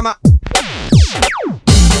 grammar, grammar.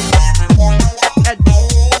 Head,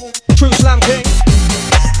 true slam king.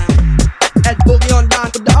 Head boogie on down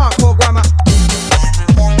with the hardcore grammar.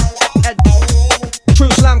 Head,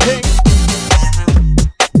 true slam king.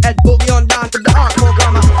 Head boogie on down with the hardcore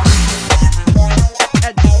grammar.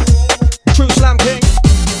 Head, true slam king.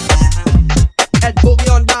 Head boogie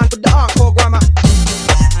on down with the hardcore grammar.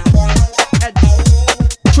 Head,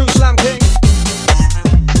 true slam king.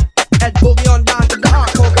 Head boogie on down with the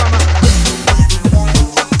hardcore grammar.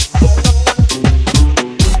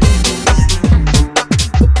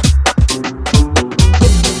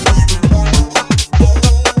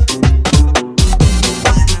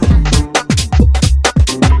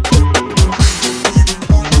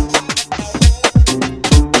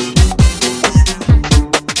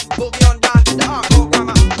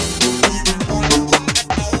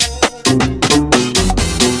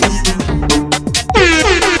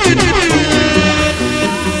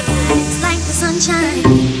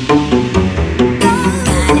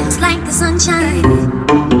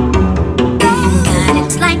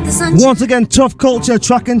 Once again, Tough Culture,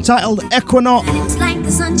 track entitled Equinox. It's like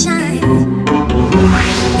the sunshine.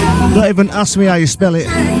 Don't even ask me how you spell it.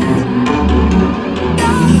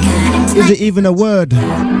 Is it even a word? It's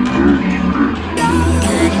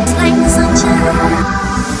like the sunshine.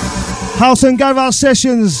 House and Garage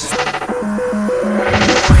Sessions.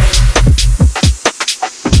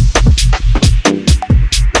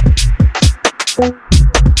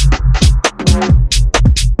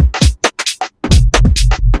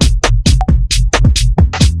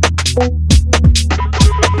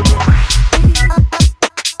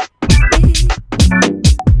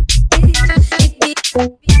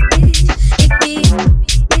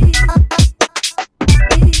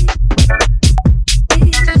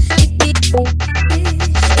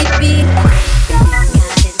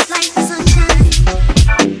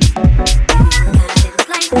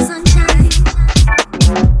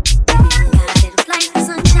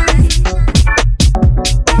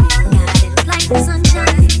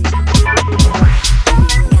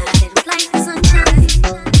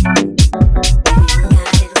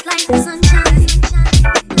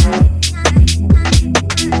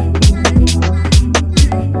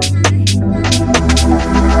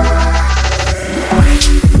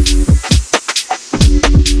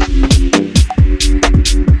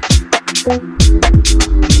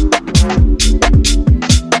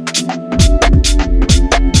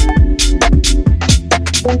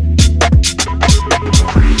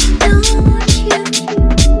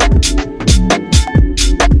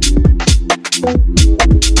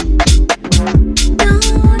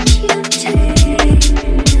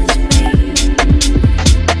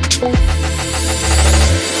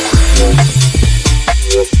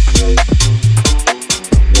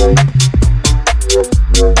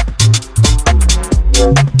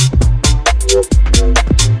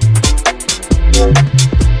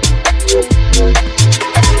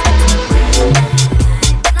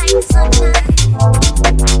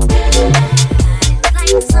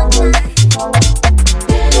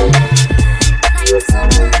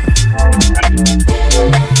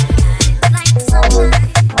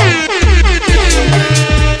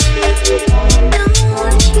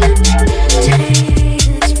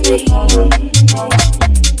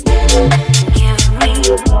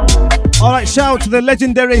 Shout out to the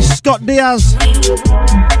legendary Scott Diaz,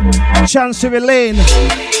 Chancery Lane,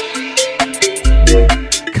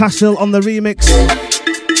 Castle on the remix.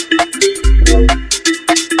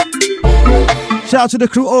 Shout out to the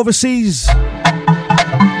crew overseas,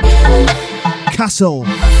 Castle.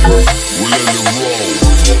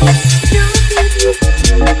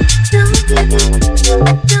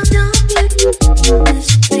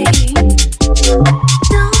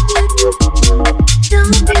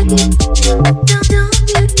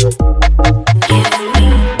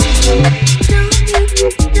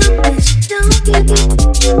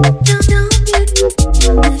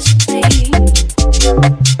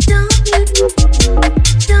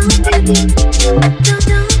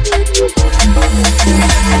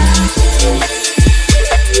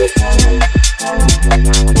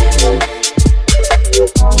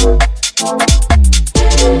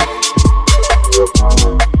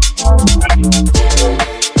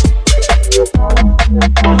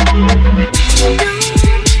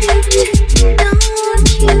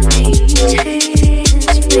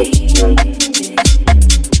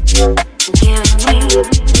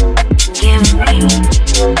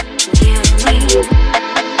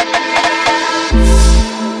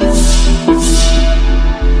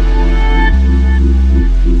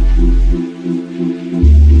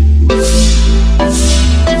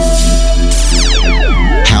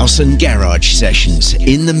 and Garage Sessions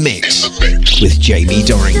in the mix with Jamie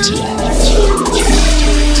Dorrington.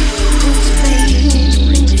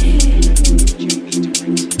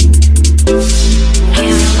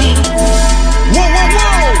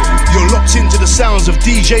 Into the sounds of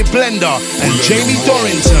DJ Blender and Jamie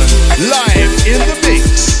Dorrington live in the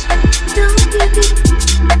mix.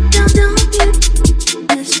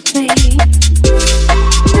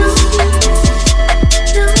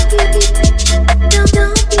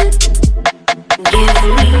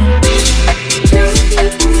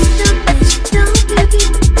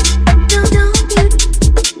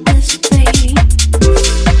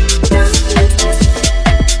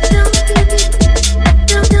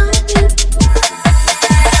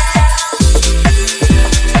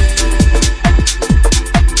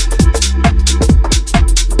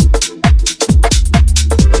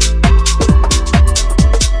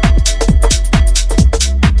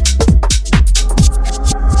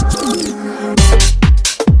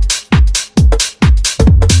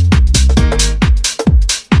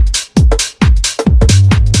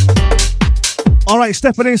 Alright,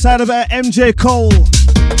 stepping inside of MJ Cole.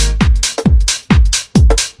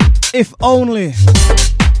 If only.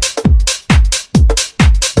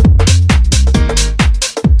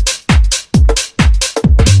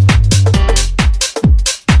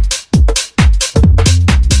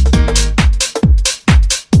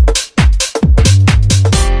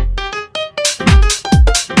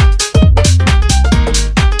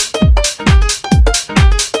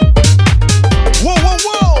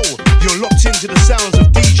 To the sounds of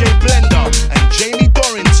DJ Blender and Jamie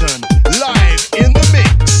Dorrington live in the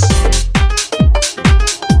mix.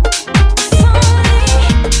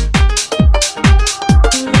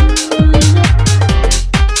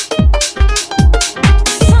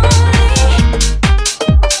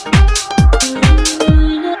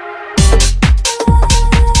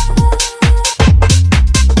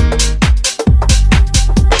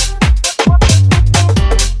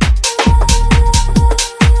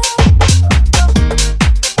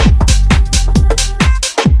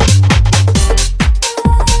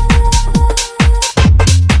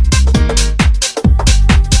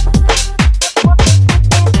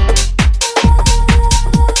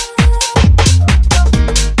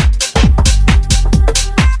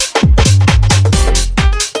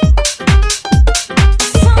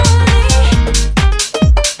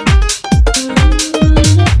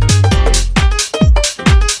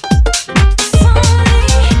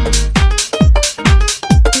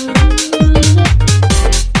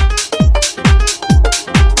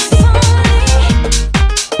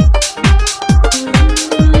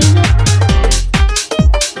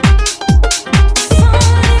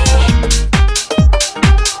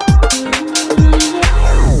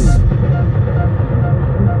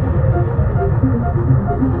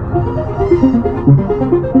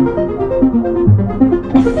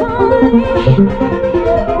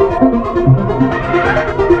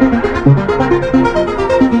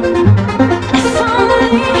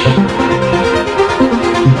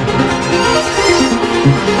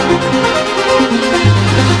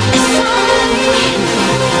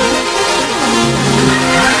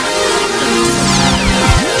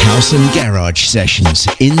 House and Garage Sessions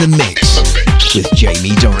in the mix with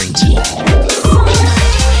Jamie Dorrington.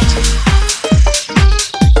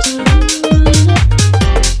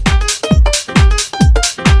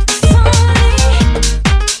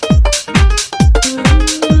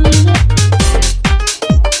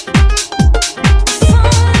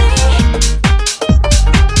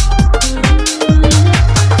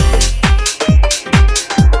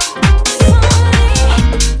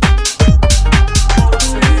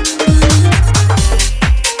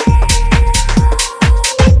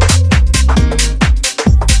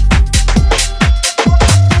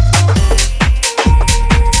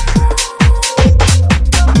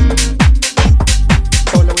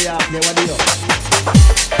 play what they up.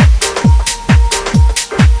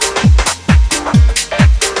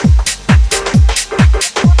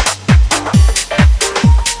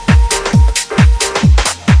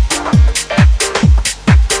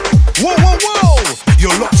 Whoa, whoa, whoa!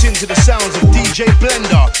 You're locked into the sounds of DJ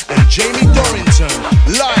Blender and Jamie Dorrington,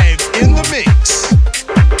 live in the mix.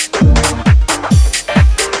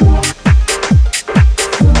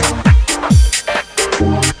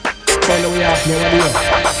 Find out we are play what they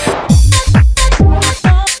up.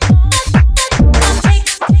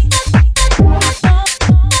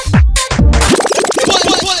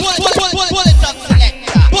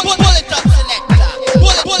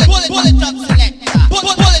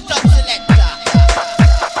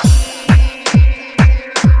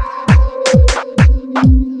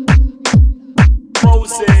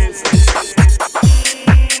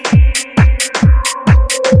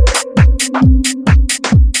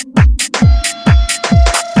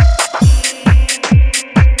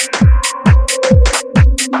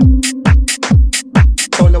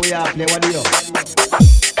 Find out we are play what they up.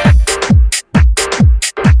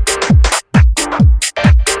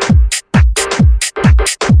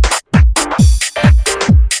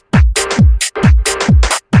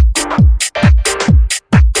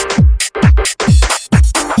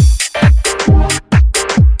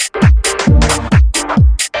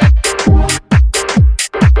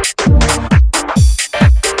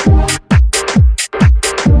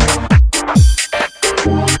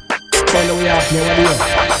 Find out we are play what they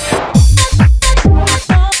up.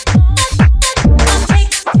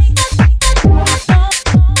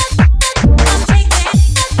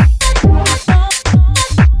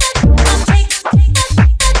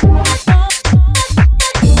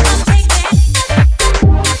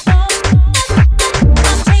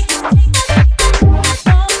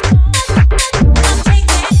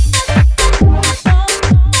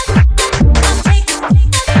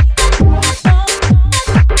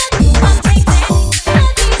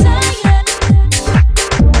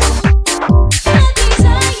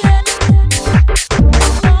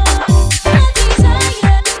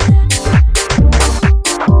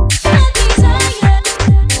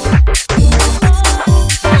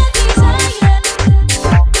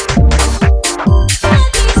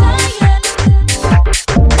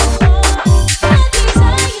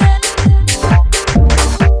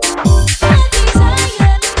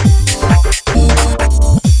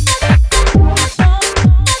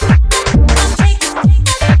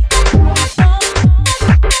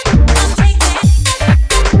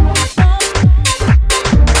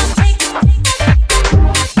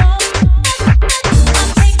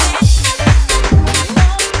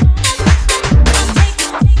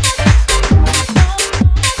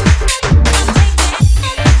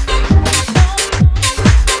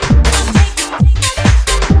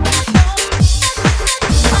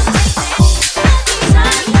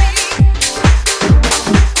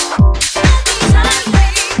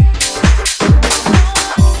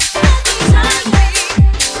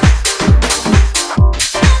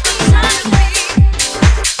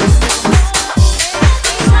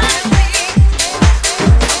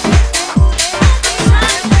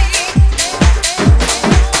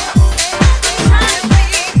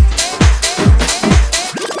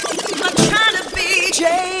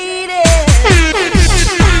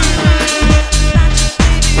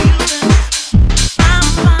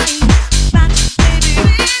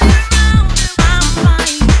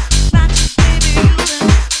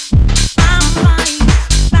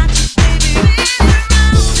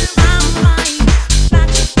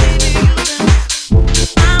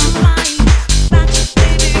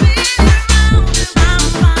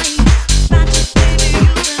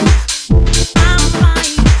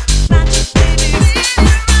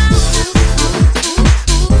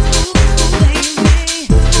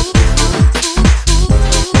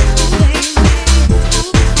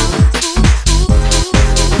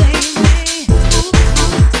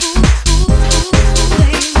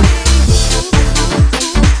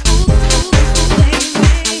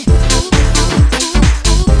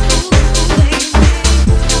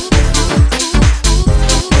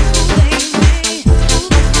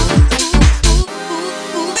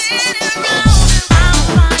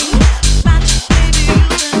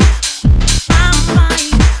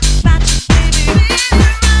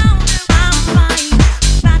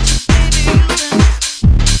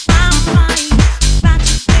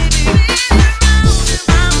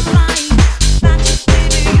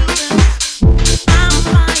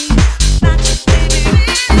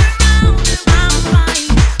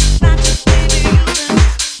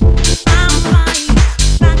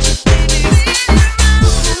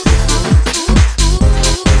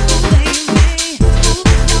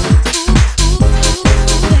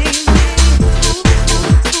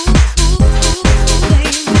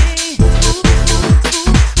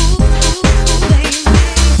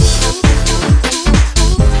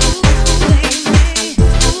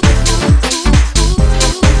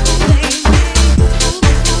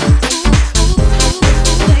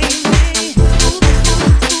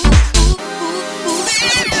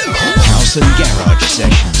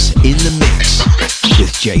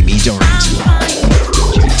 Jamie Dorrington.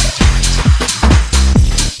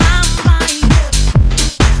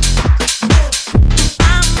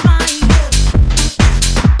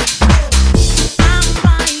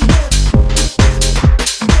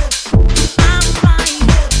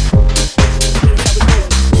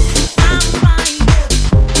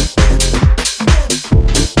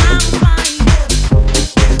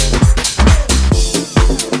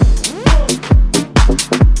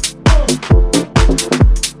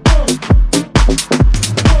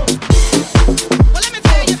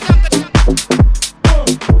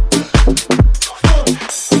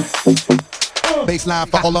 Baseline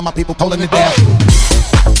for all of my people holding it down.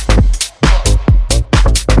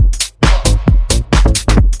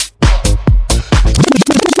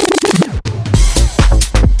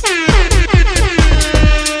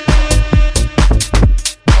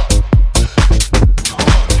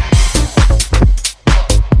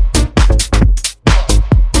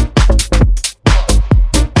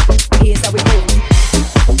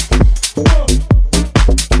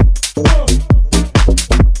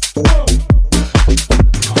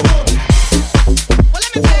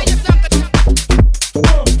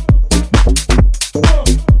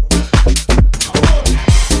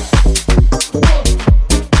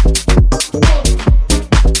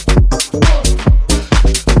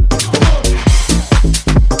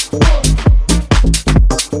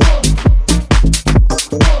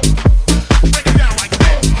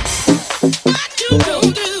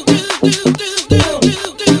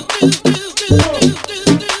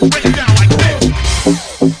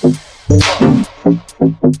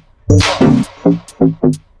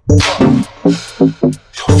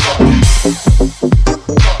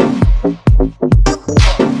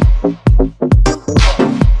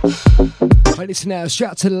 Now,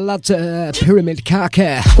 shout out to the lads at Pyramid Car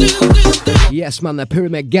Care. Yes, man, the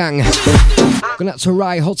Pyramid Gang. Going out to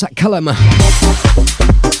Rye, Holt at Callum.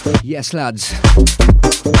 Yes, lads.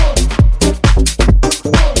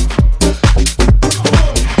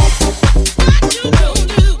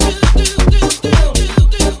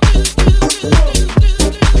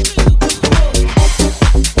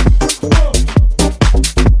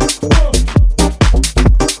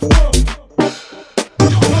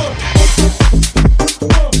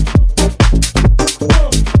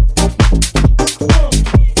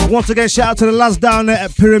 Once again, shout out to the lads down there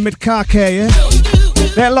at Pyramid Car Care, yeah?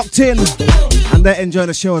 They're locked in and they're enjoying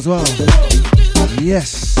the show as well.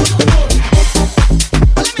 Yes.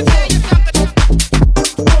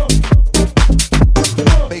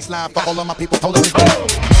 Baseline for all of my people holding it down.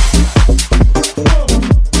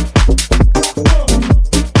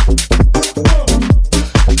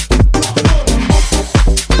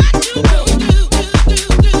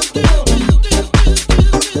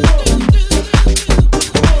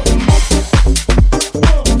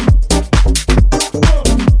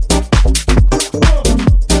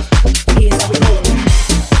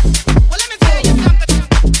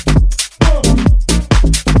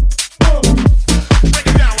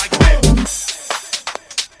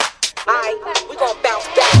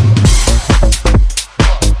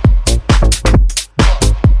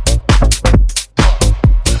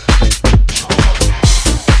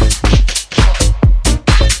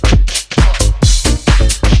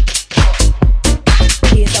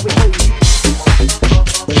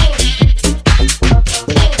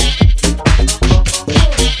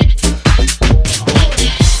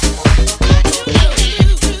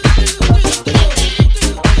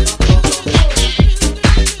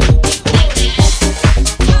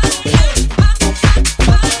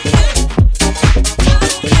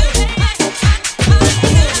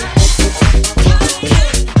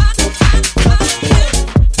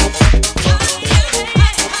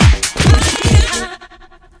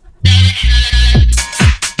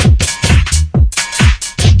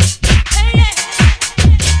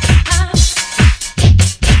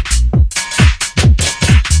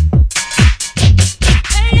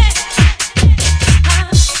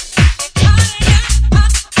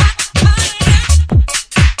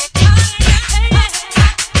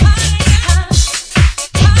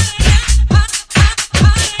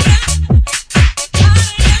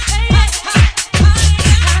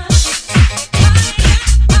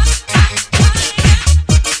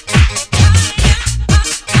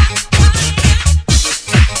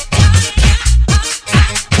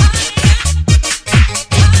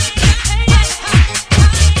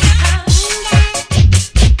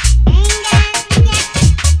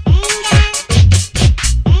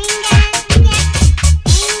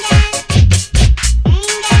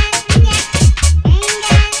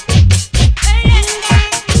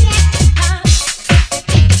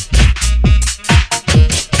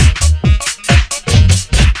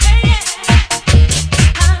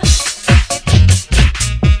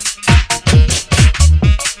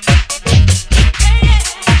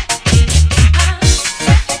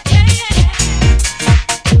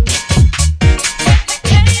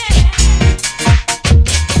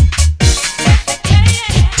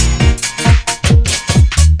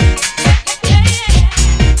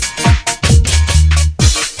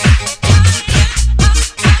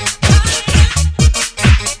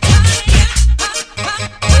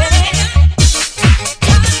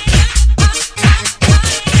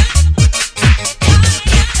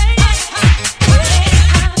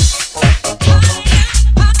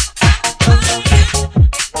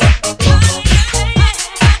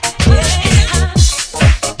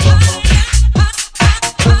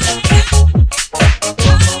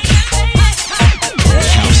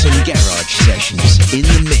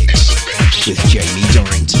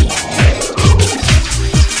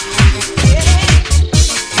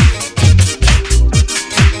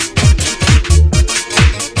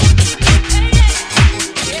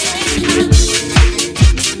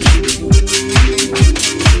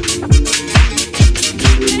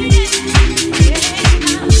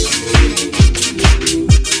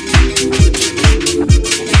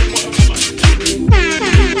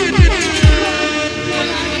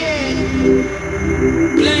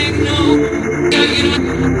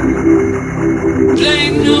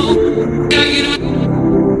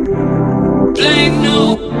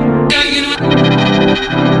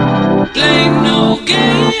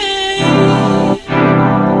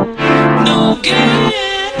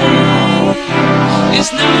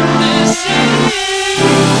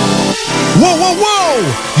 Whoa, whoa,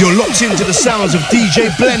 whoa! You're locked into the sounds of DJ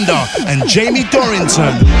Blender and Jamie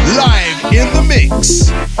Dorrington live in the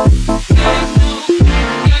mix.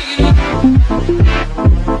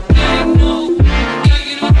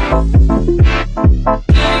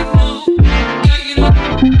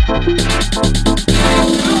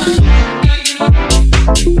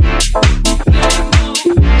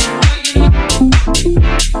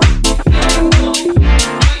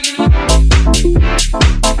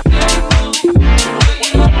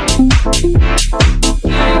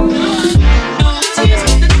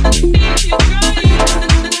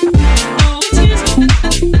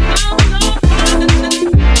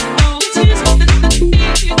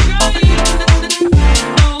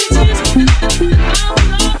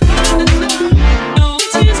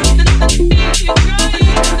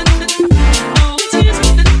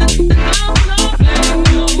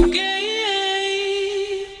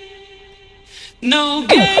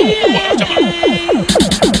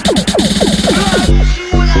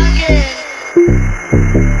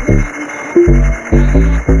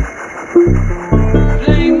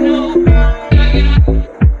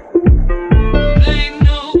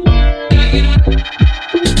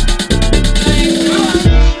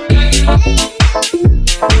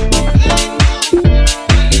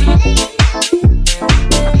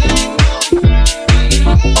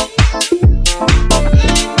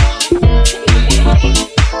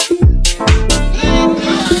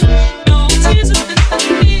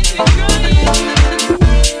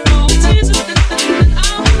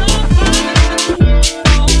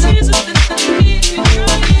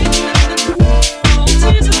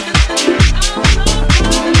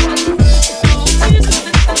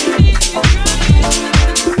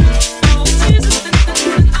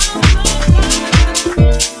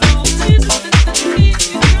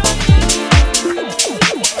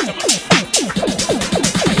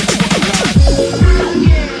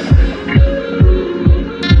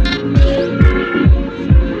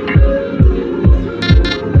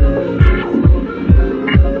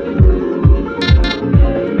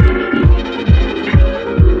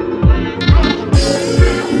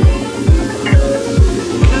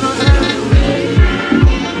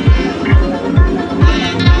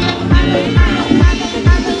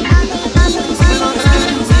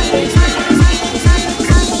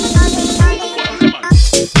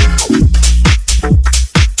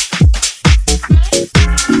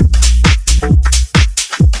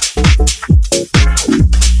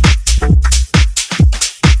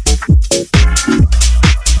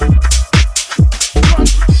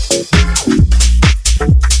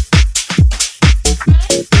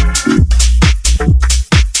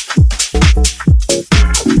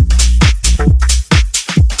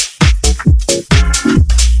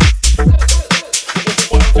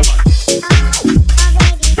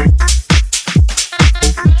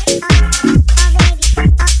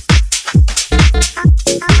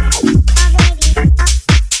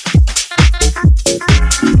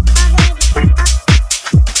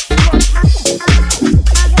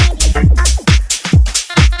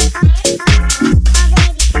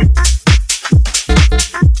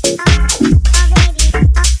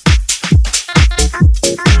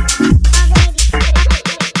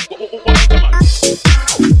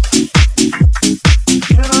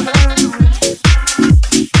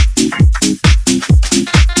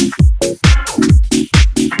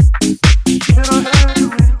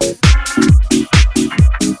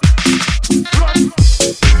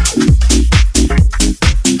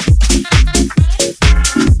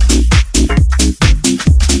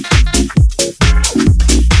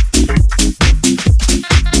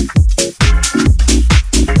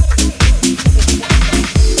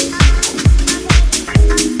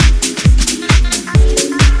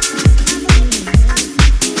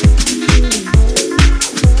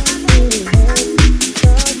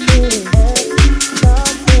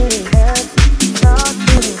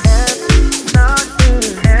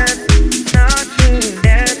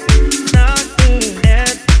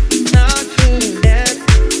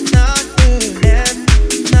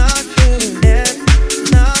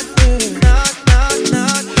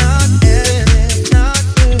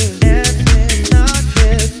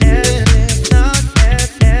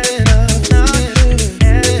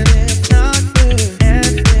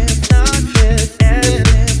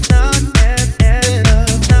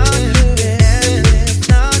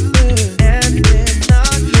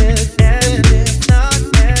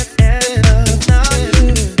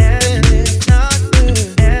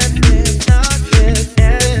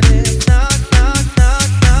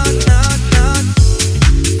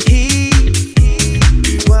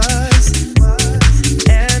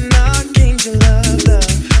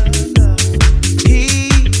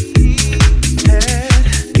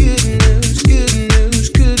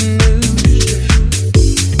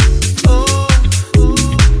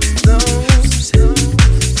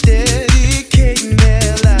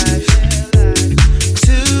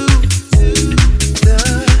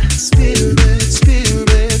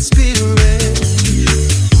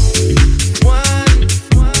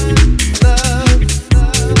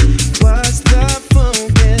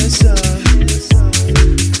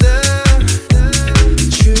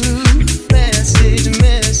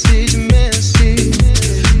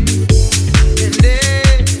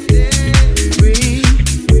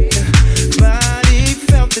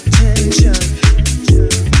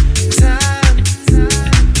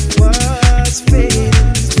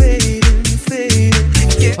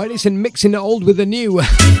 Listen, mixing the old with the new.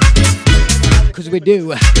 Because we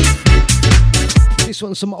do. This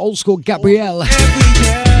one's some old school Gabrielle.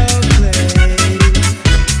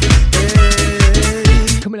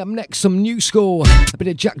 Coming up next, some new school. A bit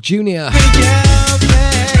of Jack Jr.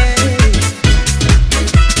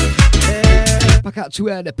 Back out to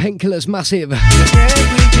the Painkillers Massive.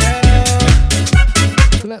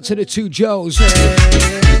 Going out to the two Joes.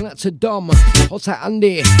 Going out to Dom. Hold to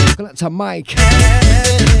Andy. Going out to Mike.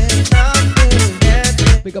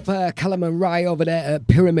 Big up Callum and Rye over there at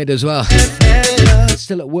Pyramid as well.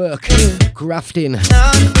 Still at work. Grafting.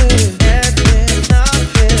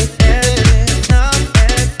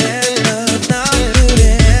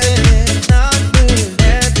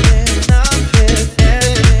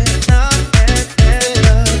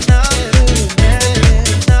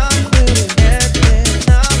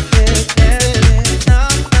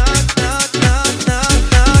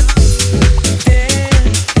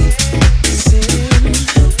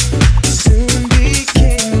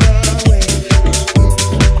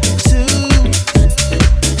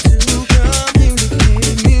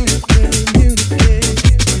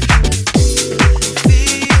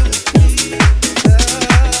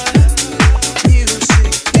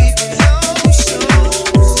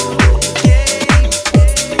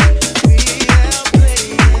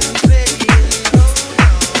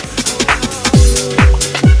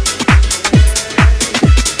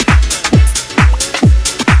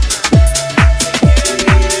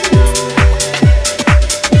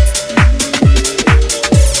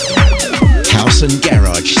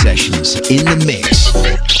 In the mix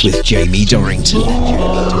with Jamie Dorrington.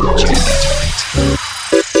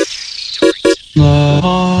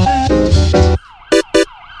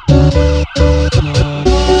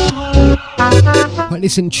 Right,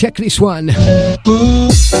 listen, check this one.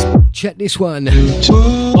 Check this one.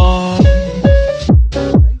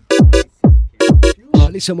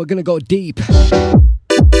 Right, listen, we're gonna go deep.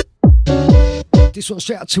 This one's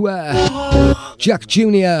straight out to Jack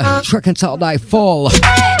Jr. Track entitled I Fall.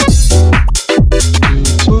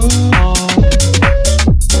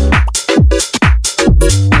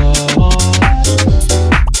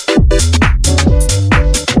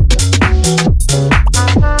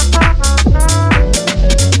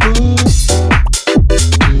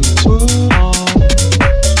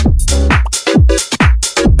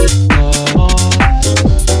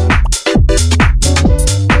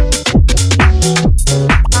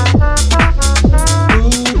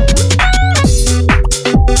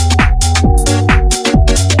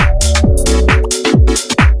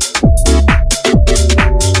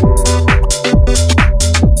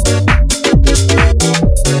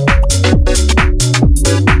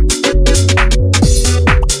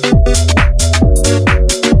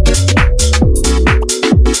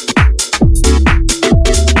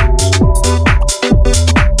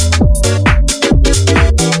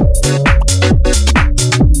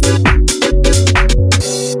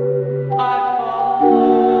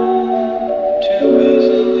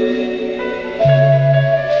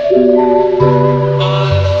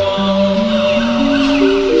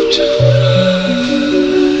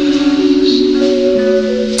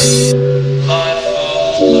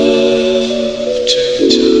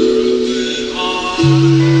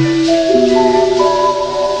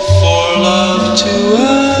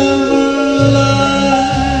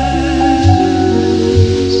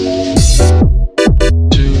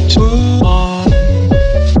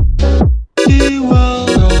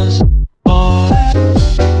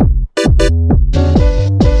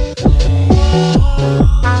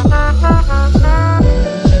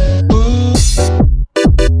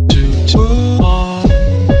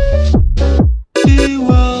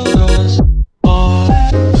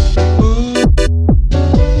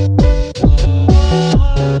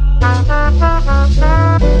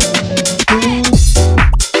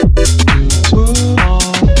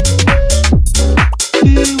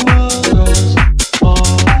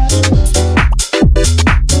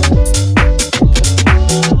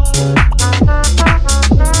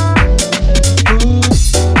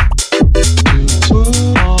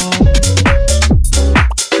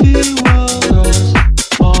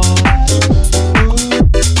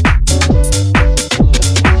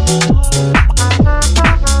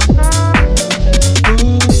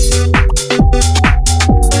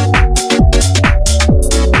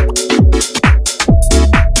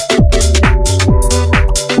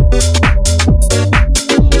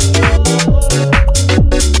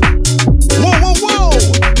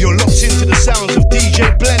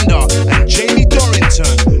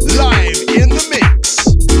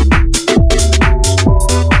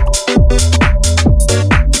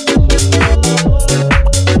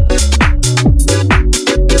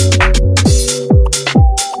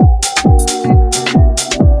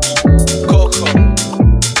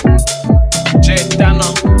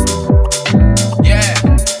 Dano. Yeah.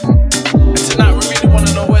 And tonight we really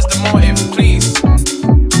wanna know where's the motive, please.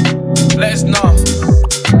 Let us know.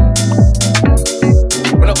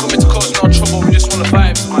 We're not coming to cause no trouble, we just want the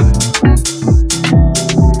vibes, man.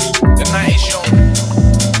 The night is young.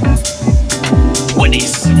 What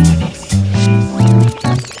is?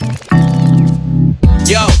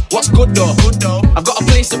 Yo, what's good though? I've got a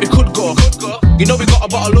place that we could go. You know we got a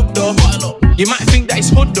bottle up though. You might think that it's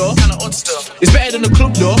hood though. It's better than the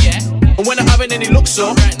club though. And we're not having any luck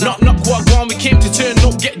so knock knock what one we came to turn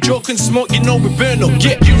up. Get joke and smoke, you know we burn up.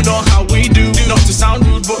 Yeah, you know how we do. Not to sound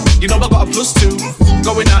rude, but you know I got a +2.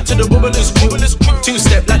 Going out to the bubblers crew.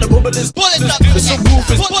 2-step like the bubblers. The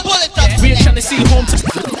subwoofers. We ain't trying to see home to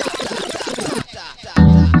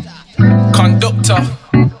Conductor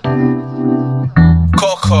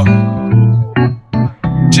Coco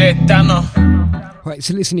J Dano. Right,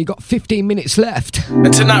 so listen, you got 15 minutes left.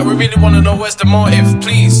 And tonight we really want to know where's the motive,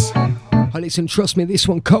 please. Oh, listen, trust me, this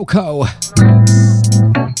one, Coco.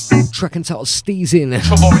 Track entitled Steezing.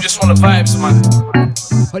 Trouble, we just want the vibes, man.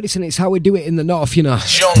 Oh, listen, it's how we do it in the north, you know.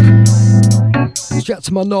 Young. Shout out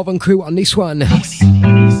to my northern crew on this one.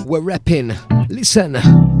 We're repping. Listen.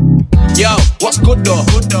 Yo, what's good though?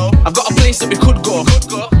 I've got a place that we could go.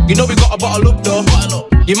 You know we got a bottle up though.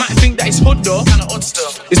 You might think that it's hood though.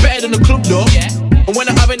 It's better than the club though. And we're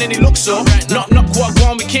not having any luck so knock knock what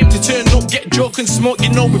one we came to turn up. Get joke and smoke,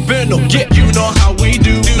 you know we burn up. Yeah, you know how we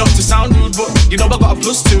do. Not to sound rude, but you know I got a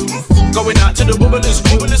 +2. Going out to the bubblers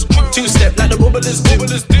crew. 2-step like the bubblers do.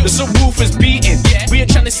 The subwoofers beating. We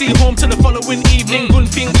ain't trying to see home till the following evening. Gun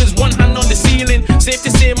fingers, one hand on the ceiling. Safe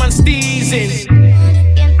to say, man, steezing.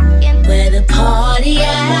 Where the party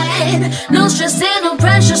at? No stress and no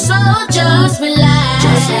pressure, so just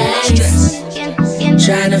relax.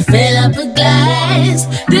 Trying to fill up a glass.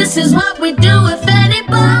 This is what we do if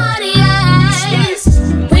anybody asks.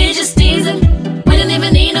 We just teasing, we don't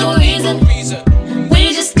even need no reason.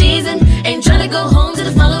 We just teasing, ain't trying to go home till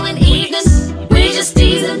the following evening. We just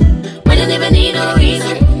teasing, we don't even need no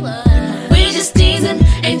reason. We just teasing,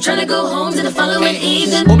 ain't trying to go home till the following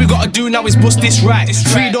evening. All we gotta do now is bust this right.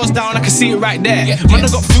 3 doors down, I can see it right there. Man, I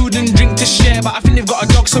got food and drink to share, but I think they've got a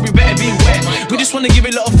dog, so we better be wet. We just wanna give a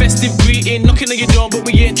little festive greeting. Knocking on your door, but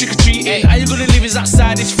we ain't trick-or-treating. How you gonna live is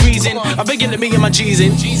outside, it's freezing. I beg you, let me get my G's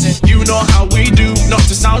in. You know how we do. Not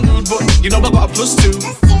to sound rude, but you know I got a +2.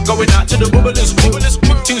 Going out to the bubblers crew.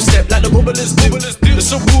 2-step like the bubblers do. The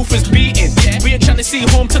subwoofers beating. We ain't trying to see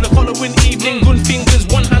home till the following evening. Gun fingers,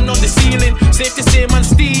 one hand on the ceiling. Safe to say, man,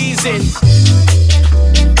 steezing.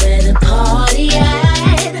 Where the party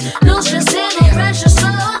at? No stress and no pressure, so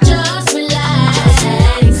just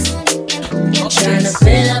relax. Trying to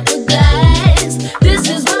fill up a glass. This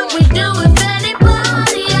is what we do if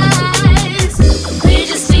anybody asks. We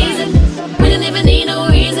just teasing, we don't even need no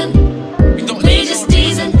reason. We just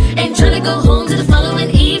teasing, ain't trying to go home till the following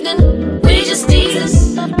evening. We just teasing,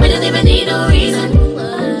 we don't even need no reason.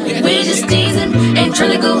 We just teasing, ain't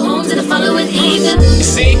trying to go home till the following evening. You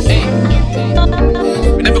see, hey,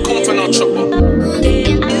 we never come for no trouble.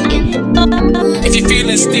 If you're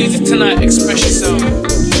feeling steezy tonight, express yourself.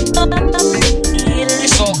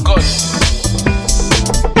 It's all good.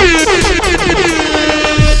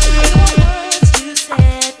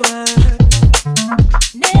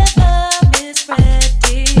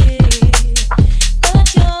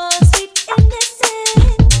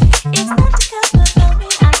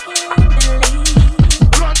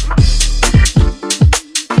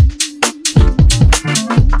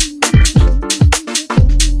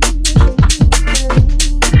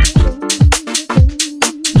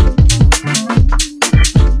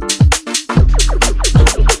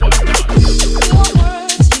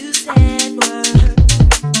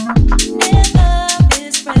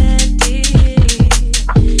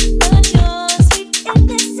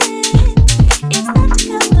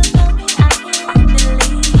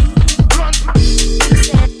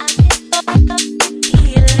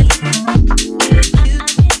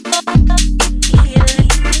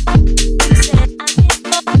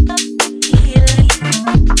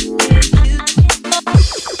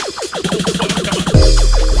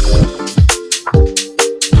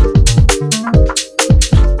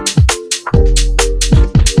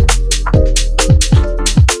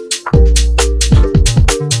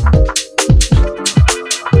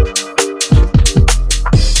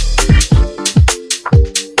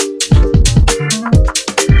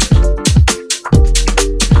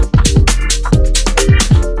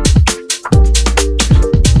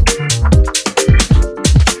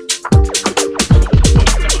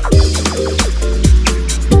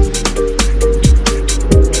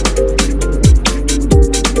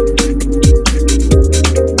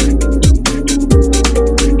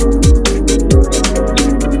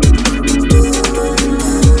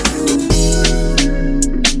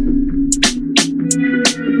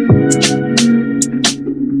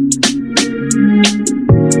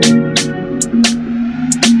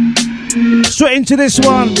 Straight into this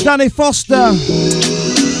one, Danny Foster,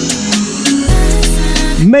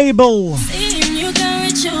 Mabel, Seeing you got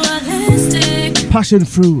ritualistic, Passion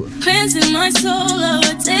Fruit. cleansing my soul of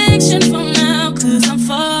addiction from now, 'cause I'm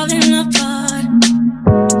falling apart.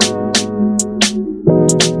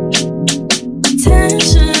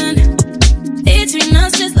 Tension between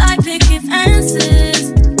us just like picket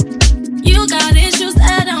fences. You got issues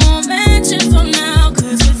that I won't mention for now,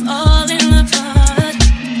 'cause we're falling apart.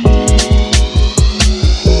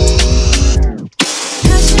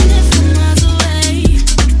 Passionate from miles away,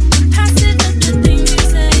 passive with the things you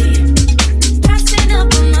say, passing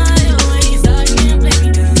up on my ways, I can't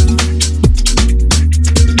blame you.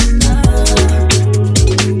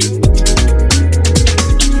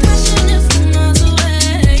 Passionate from miles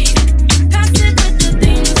away, passive with the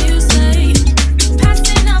things you say,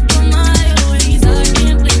 passing up on my ways, I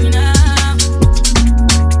can't blame you now.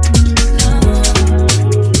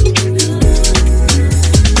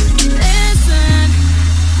 Listen,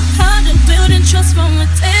 hard to building trust from a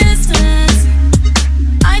distance.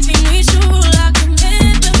 I think we should rule our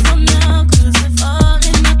commitment from now, 'cause we're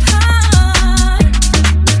falling apart.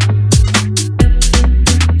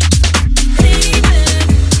 Leave it.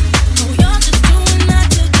 Oh, you're just doing that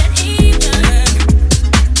to get even.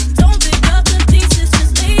 Don't pick up the pieces,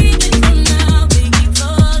 just leave it for now. We keep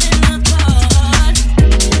falling apart.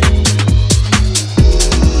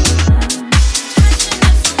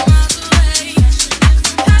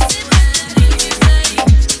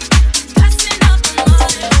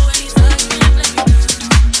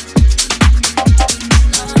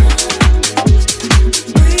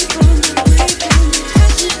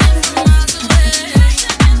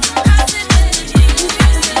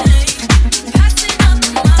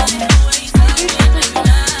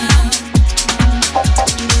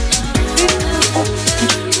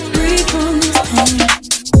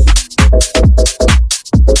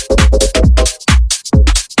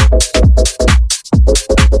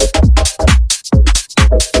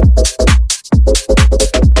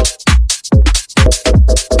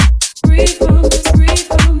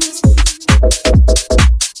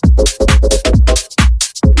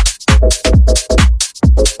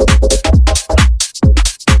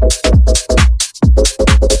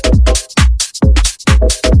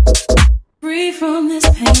 Free from this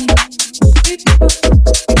pain.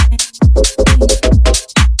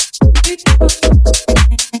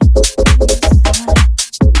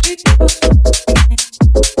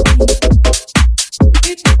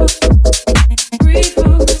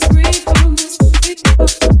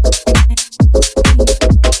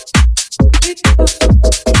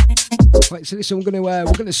 Right, so listen, we're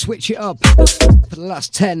gonna switch it up for the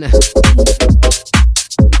last 10.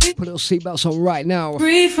 Put little seatbelts on right now.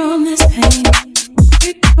 Free from this pain.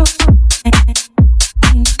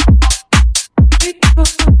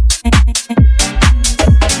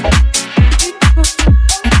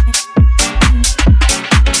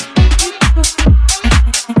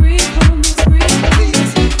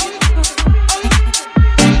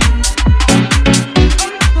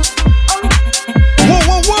 Whoa,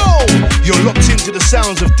 whoa, whoa! You're locked into the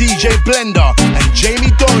sounds of DJ Blender and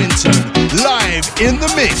Jamie Dorrington live in the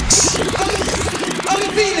mix.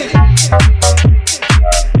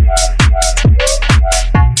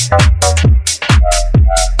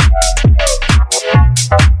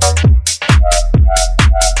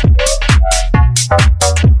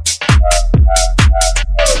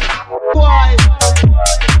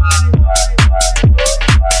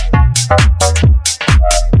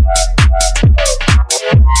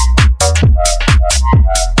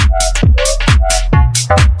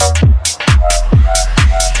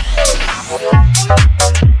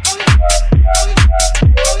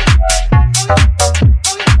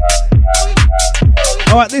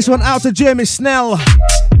 Alright, this one out to Jeremy Snell.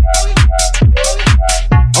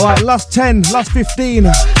 Alright, last 10, last 15.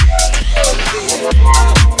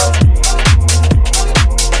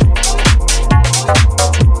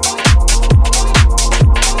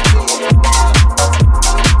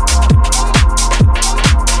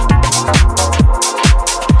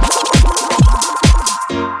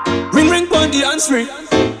 Ring ring on the answering.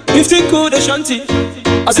 15 code Ashanti.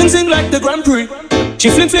 I sing like the Grand Prix. She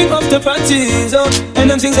fling off the panties, oh, and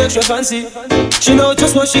them things extra fancy. She know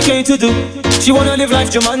just what she came to do. She wanna live life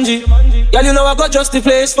Jumanji. Girl, you know I got just the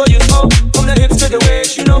place for you. Oh, from the hips to the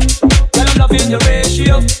waist, you know. Girl, I'm loving your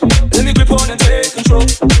ratio. Let me grip on and take control.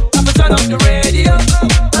 Have to turn up the radio.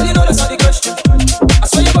 Girl, you know that's not the question. I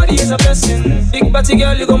swear your body is a blessing. Big body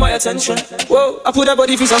girl, you got my attention. Whoa, I put that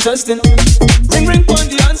body for some testing. Ring ring on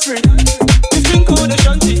the answering. 15 code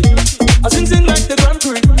Ashanti. I sing like the Grand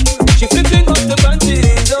Prix. She fling off the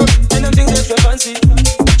panties, oh, and them things that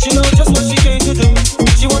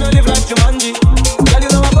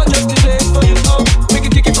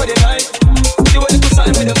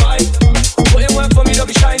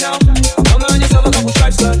Come on yourself a couple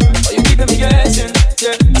stripes, girl. Are you keeping me guessing?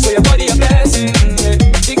 Yeah, I saw your body a blessing. Yeah.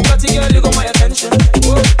 Big fatty girl, you got my attention.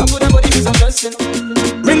 Whoa, I put that body with some dressing.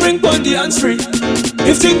 Ring ring on the hands free.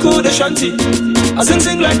 15 cool the shanty. I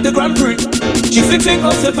sing like the Grand Prix. She flick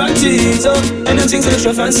off the panties, oh, and them things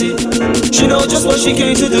extra fancy. She know just what she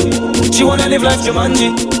came to do. She wanna live life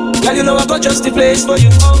Jumanji. Girl, you know I got just the place for you.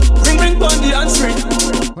 Oh, ring ring on the hands free.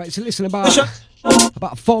 Right, so listen,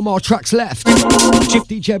 about 4 more tracks left.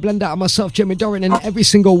 DJ Blender and myself, Jamie Dorrington, every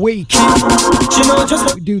single week.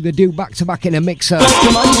 We do the back to back in a mixer.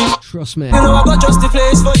 Trust me. You know I got just the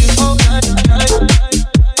place for you. Oh,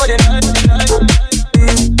 for the night.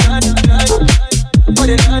 For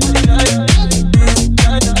the night.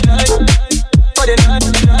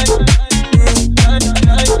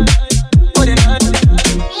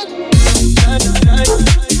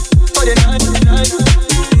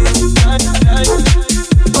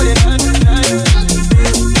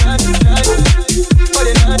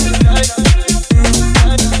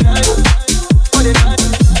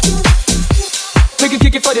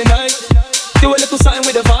 For the night, do a little something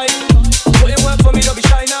with the vibe. Put in work for me, don't be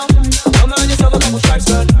shy now. Come on yourself a couple stripes,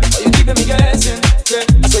 girl. Are you keeping me guessing? Yeah,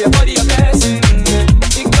 I saw your body a blessing. Yeah,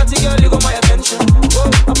 big fatty girl, you got my attention. Whoa,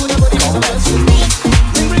 I put your body with some blessing.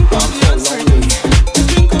 Ring ring pop the answer. Just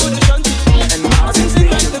drink all the shanty. And I sing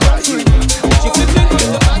like the Grand Prix. She flip with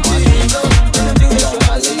the panties. And the things that she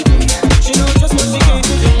has. She knows just what she came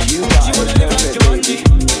to do. She wanna live like Jumanji.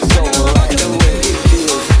 So right the way it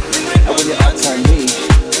feels. And when you're outside me.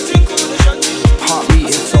 Heartbeat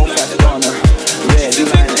is so fast, gonna red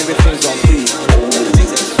line, everything's on free.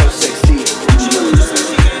 Everything's so sexy.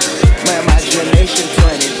 My imagination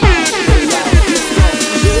turning.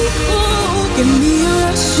 Give me a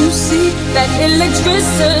rush, you see that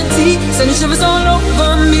electricity, sending shivers all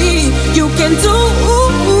over me. You can do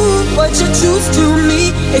what you choose to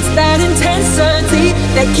me. It's that intensity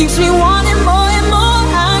that keeps me wanting more and more.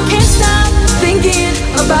 I can't stop thinking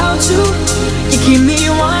about you. You keep me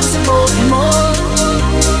wanting more and more.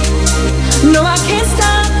 No, I can't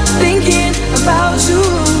stop thinking about you.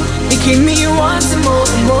 You keep me wanting more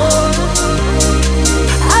and more.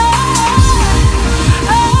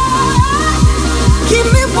 Keep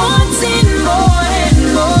me wanting more and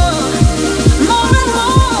more, more and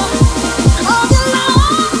more, all day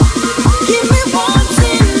long. Keep me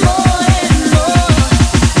wanting more and more.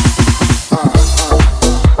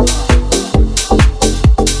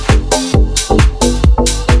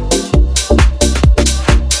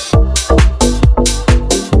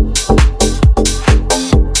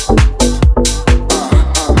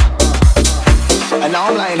 And now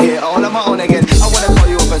I'm lying here all on my own again. I wanna call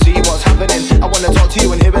you up and see what's happening. I wanna talk to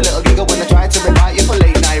you and hear a little giggle when I try to invite you for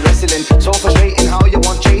late night wrestling. So frustrating how you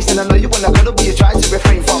want chasing. I know you wanna cuddle, but you try to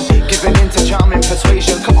refrain from giving in to charming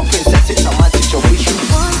persuasion. Come on, princess, it's not my situation.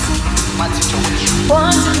 My situation.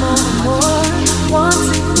 Wanting more and more,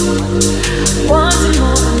 wanting more and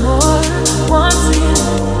more, wanting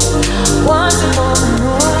more and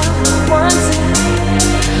more, wanting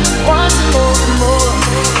more and more.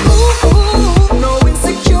 Ooh, no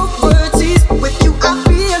insecurities with you. I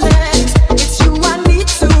feel it. It's you I need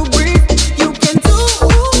to breathe. You can do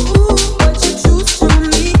what you choose to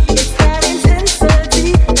me. It's that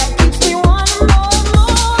intensity that keeps me wanting more and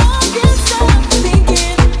more.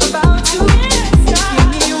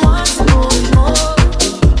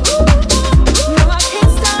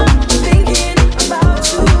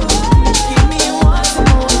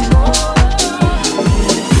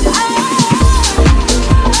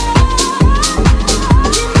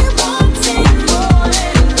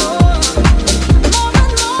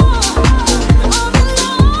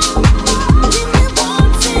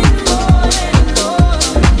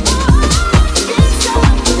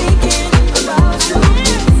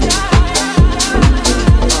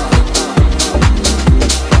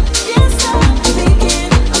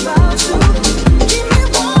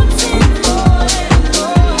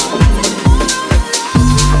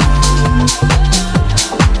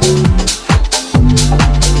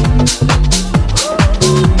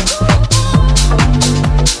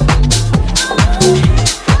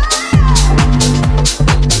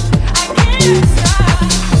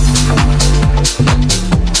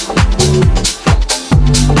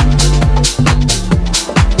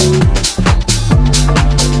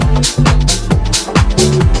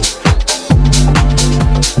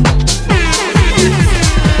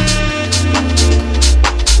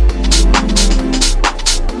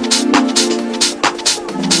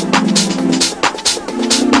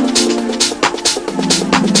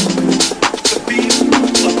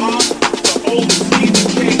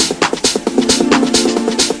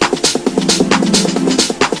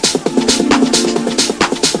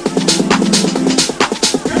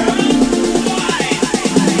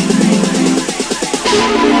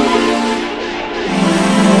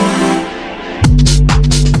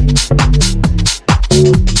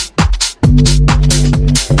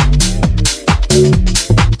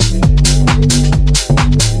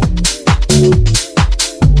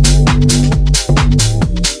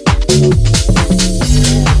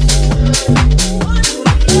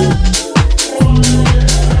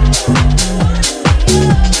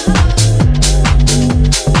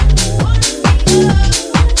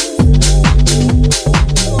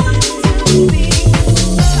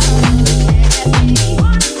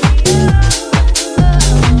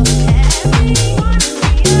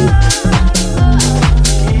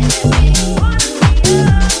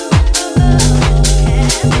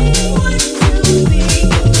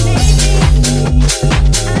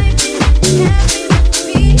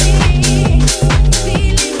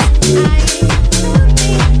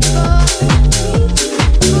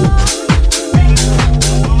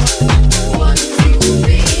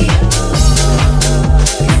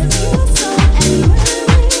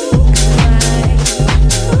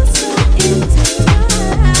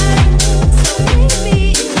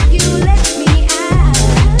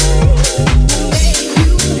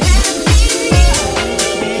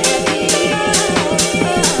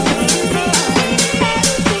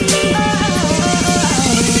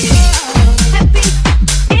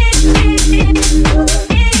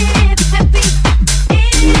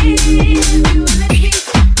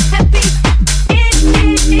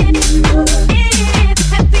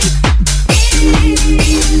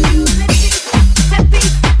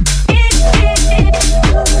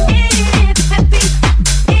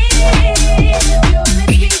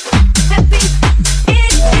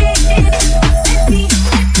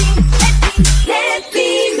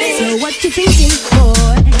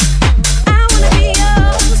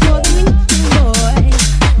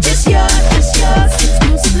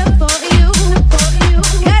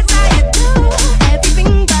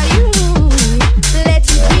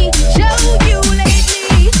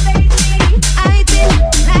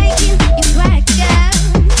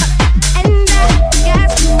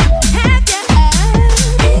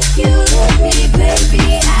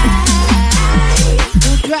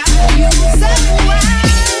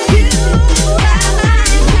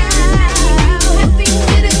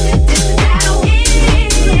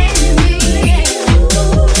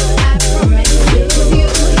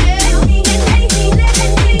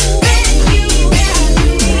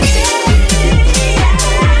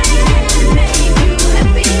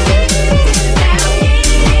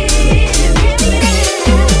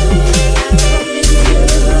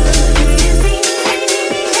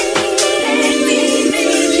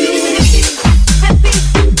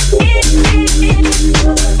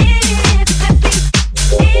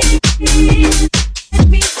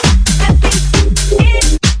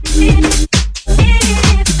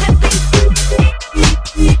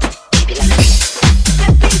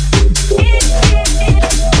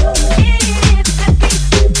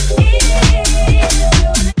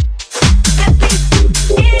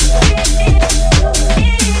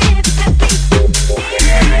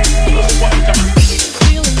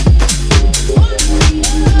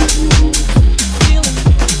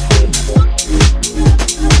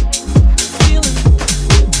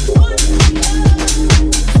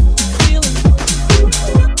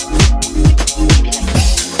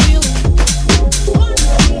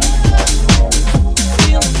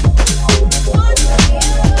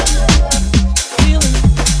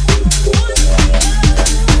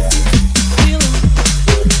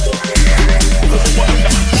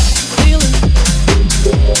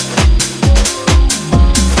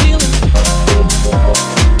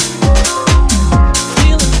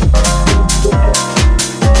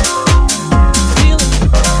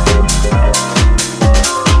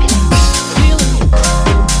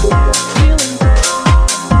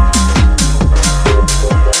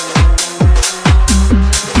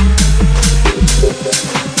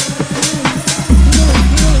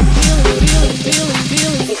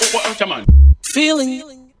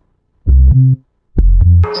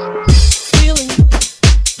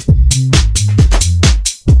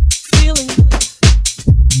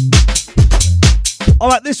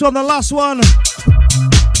 Alright, this one, the last one.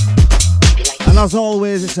 And as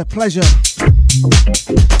always, it's a pleasure.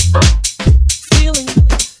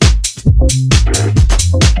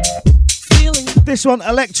 This one,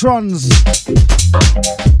 Electrons.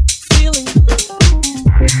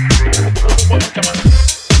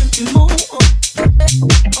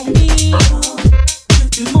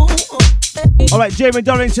 Alright, Jamie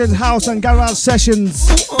Dorrington, House and Garage Sessions.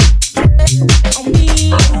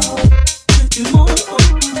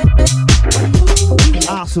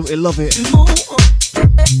 Absolutely love it.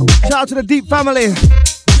 Shout out to the Deep family.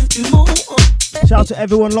 Shout out to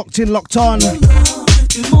everyone locked in, locked on.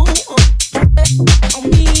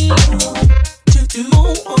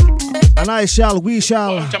 And we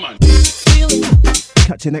shall.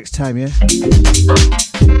 Catch you next time, yeah?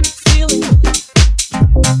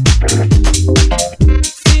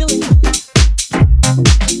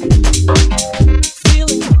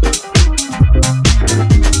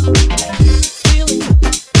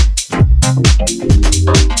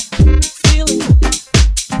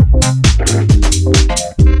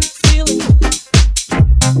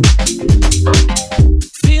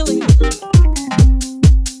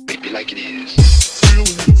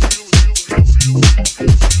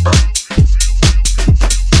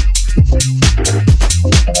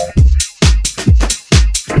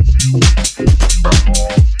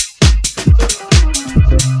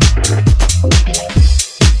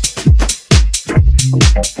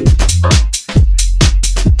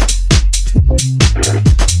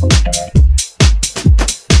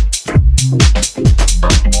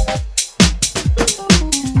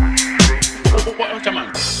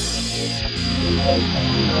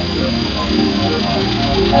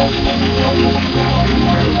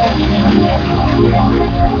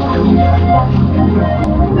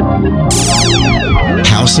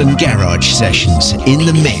 House and Garage Sessions in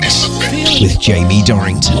the mix with Jamie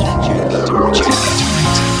Dorrington.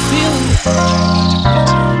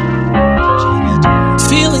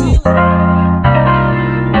 Feeling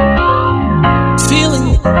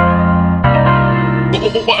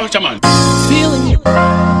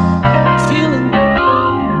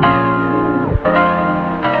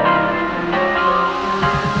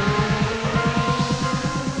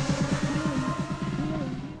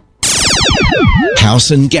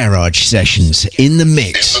House and Garage Sessions in the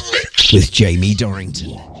mix with Jamie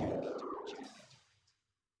Dorrington.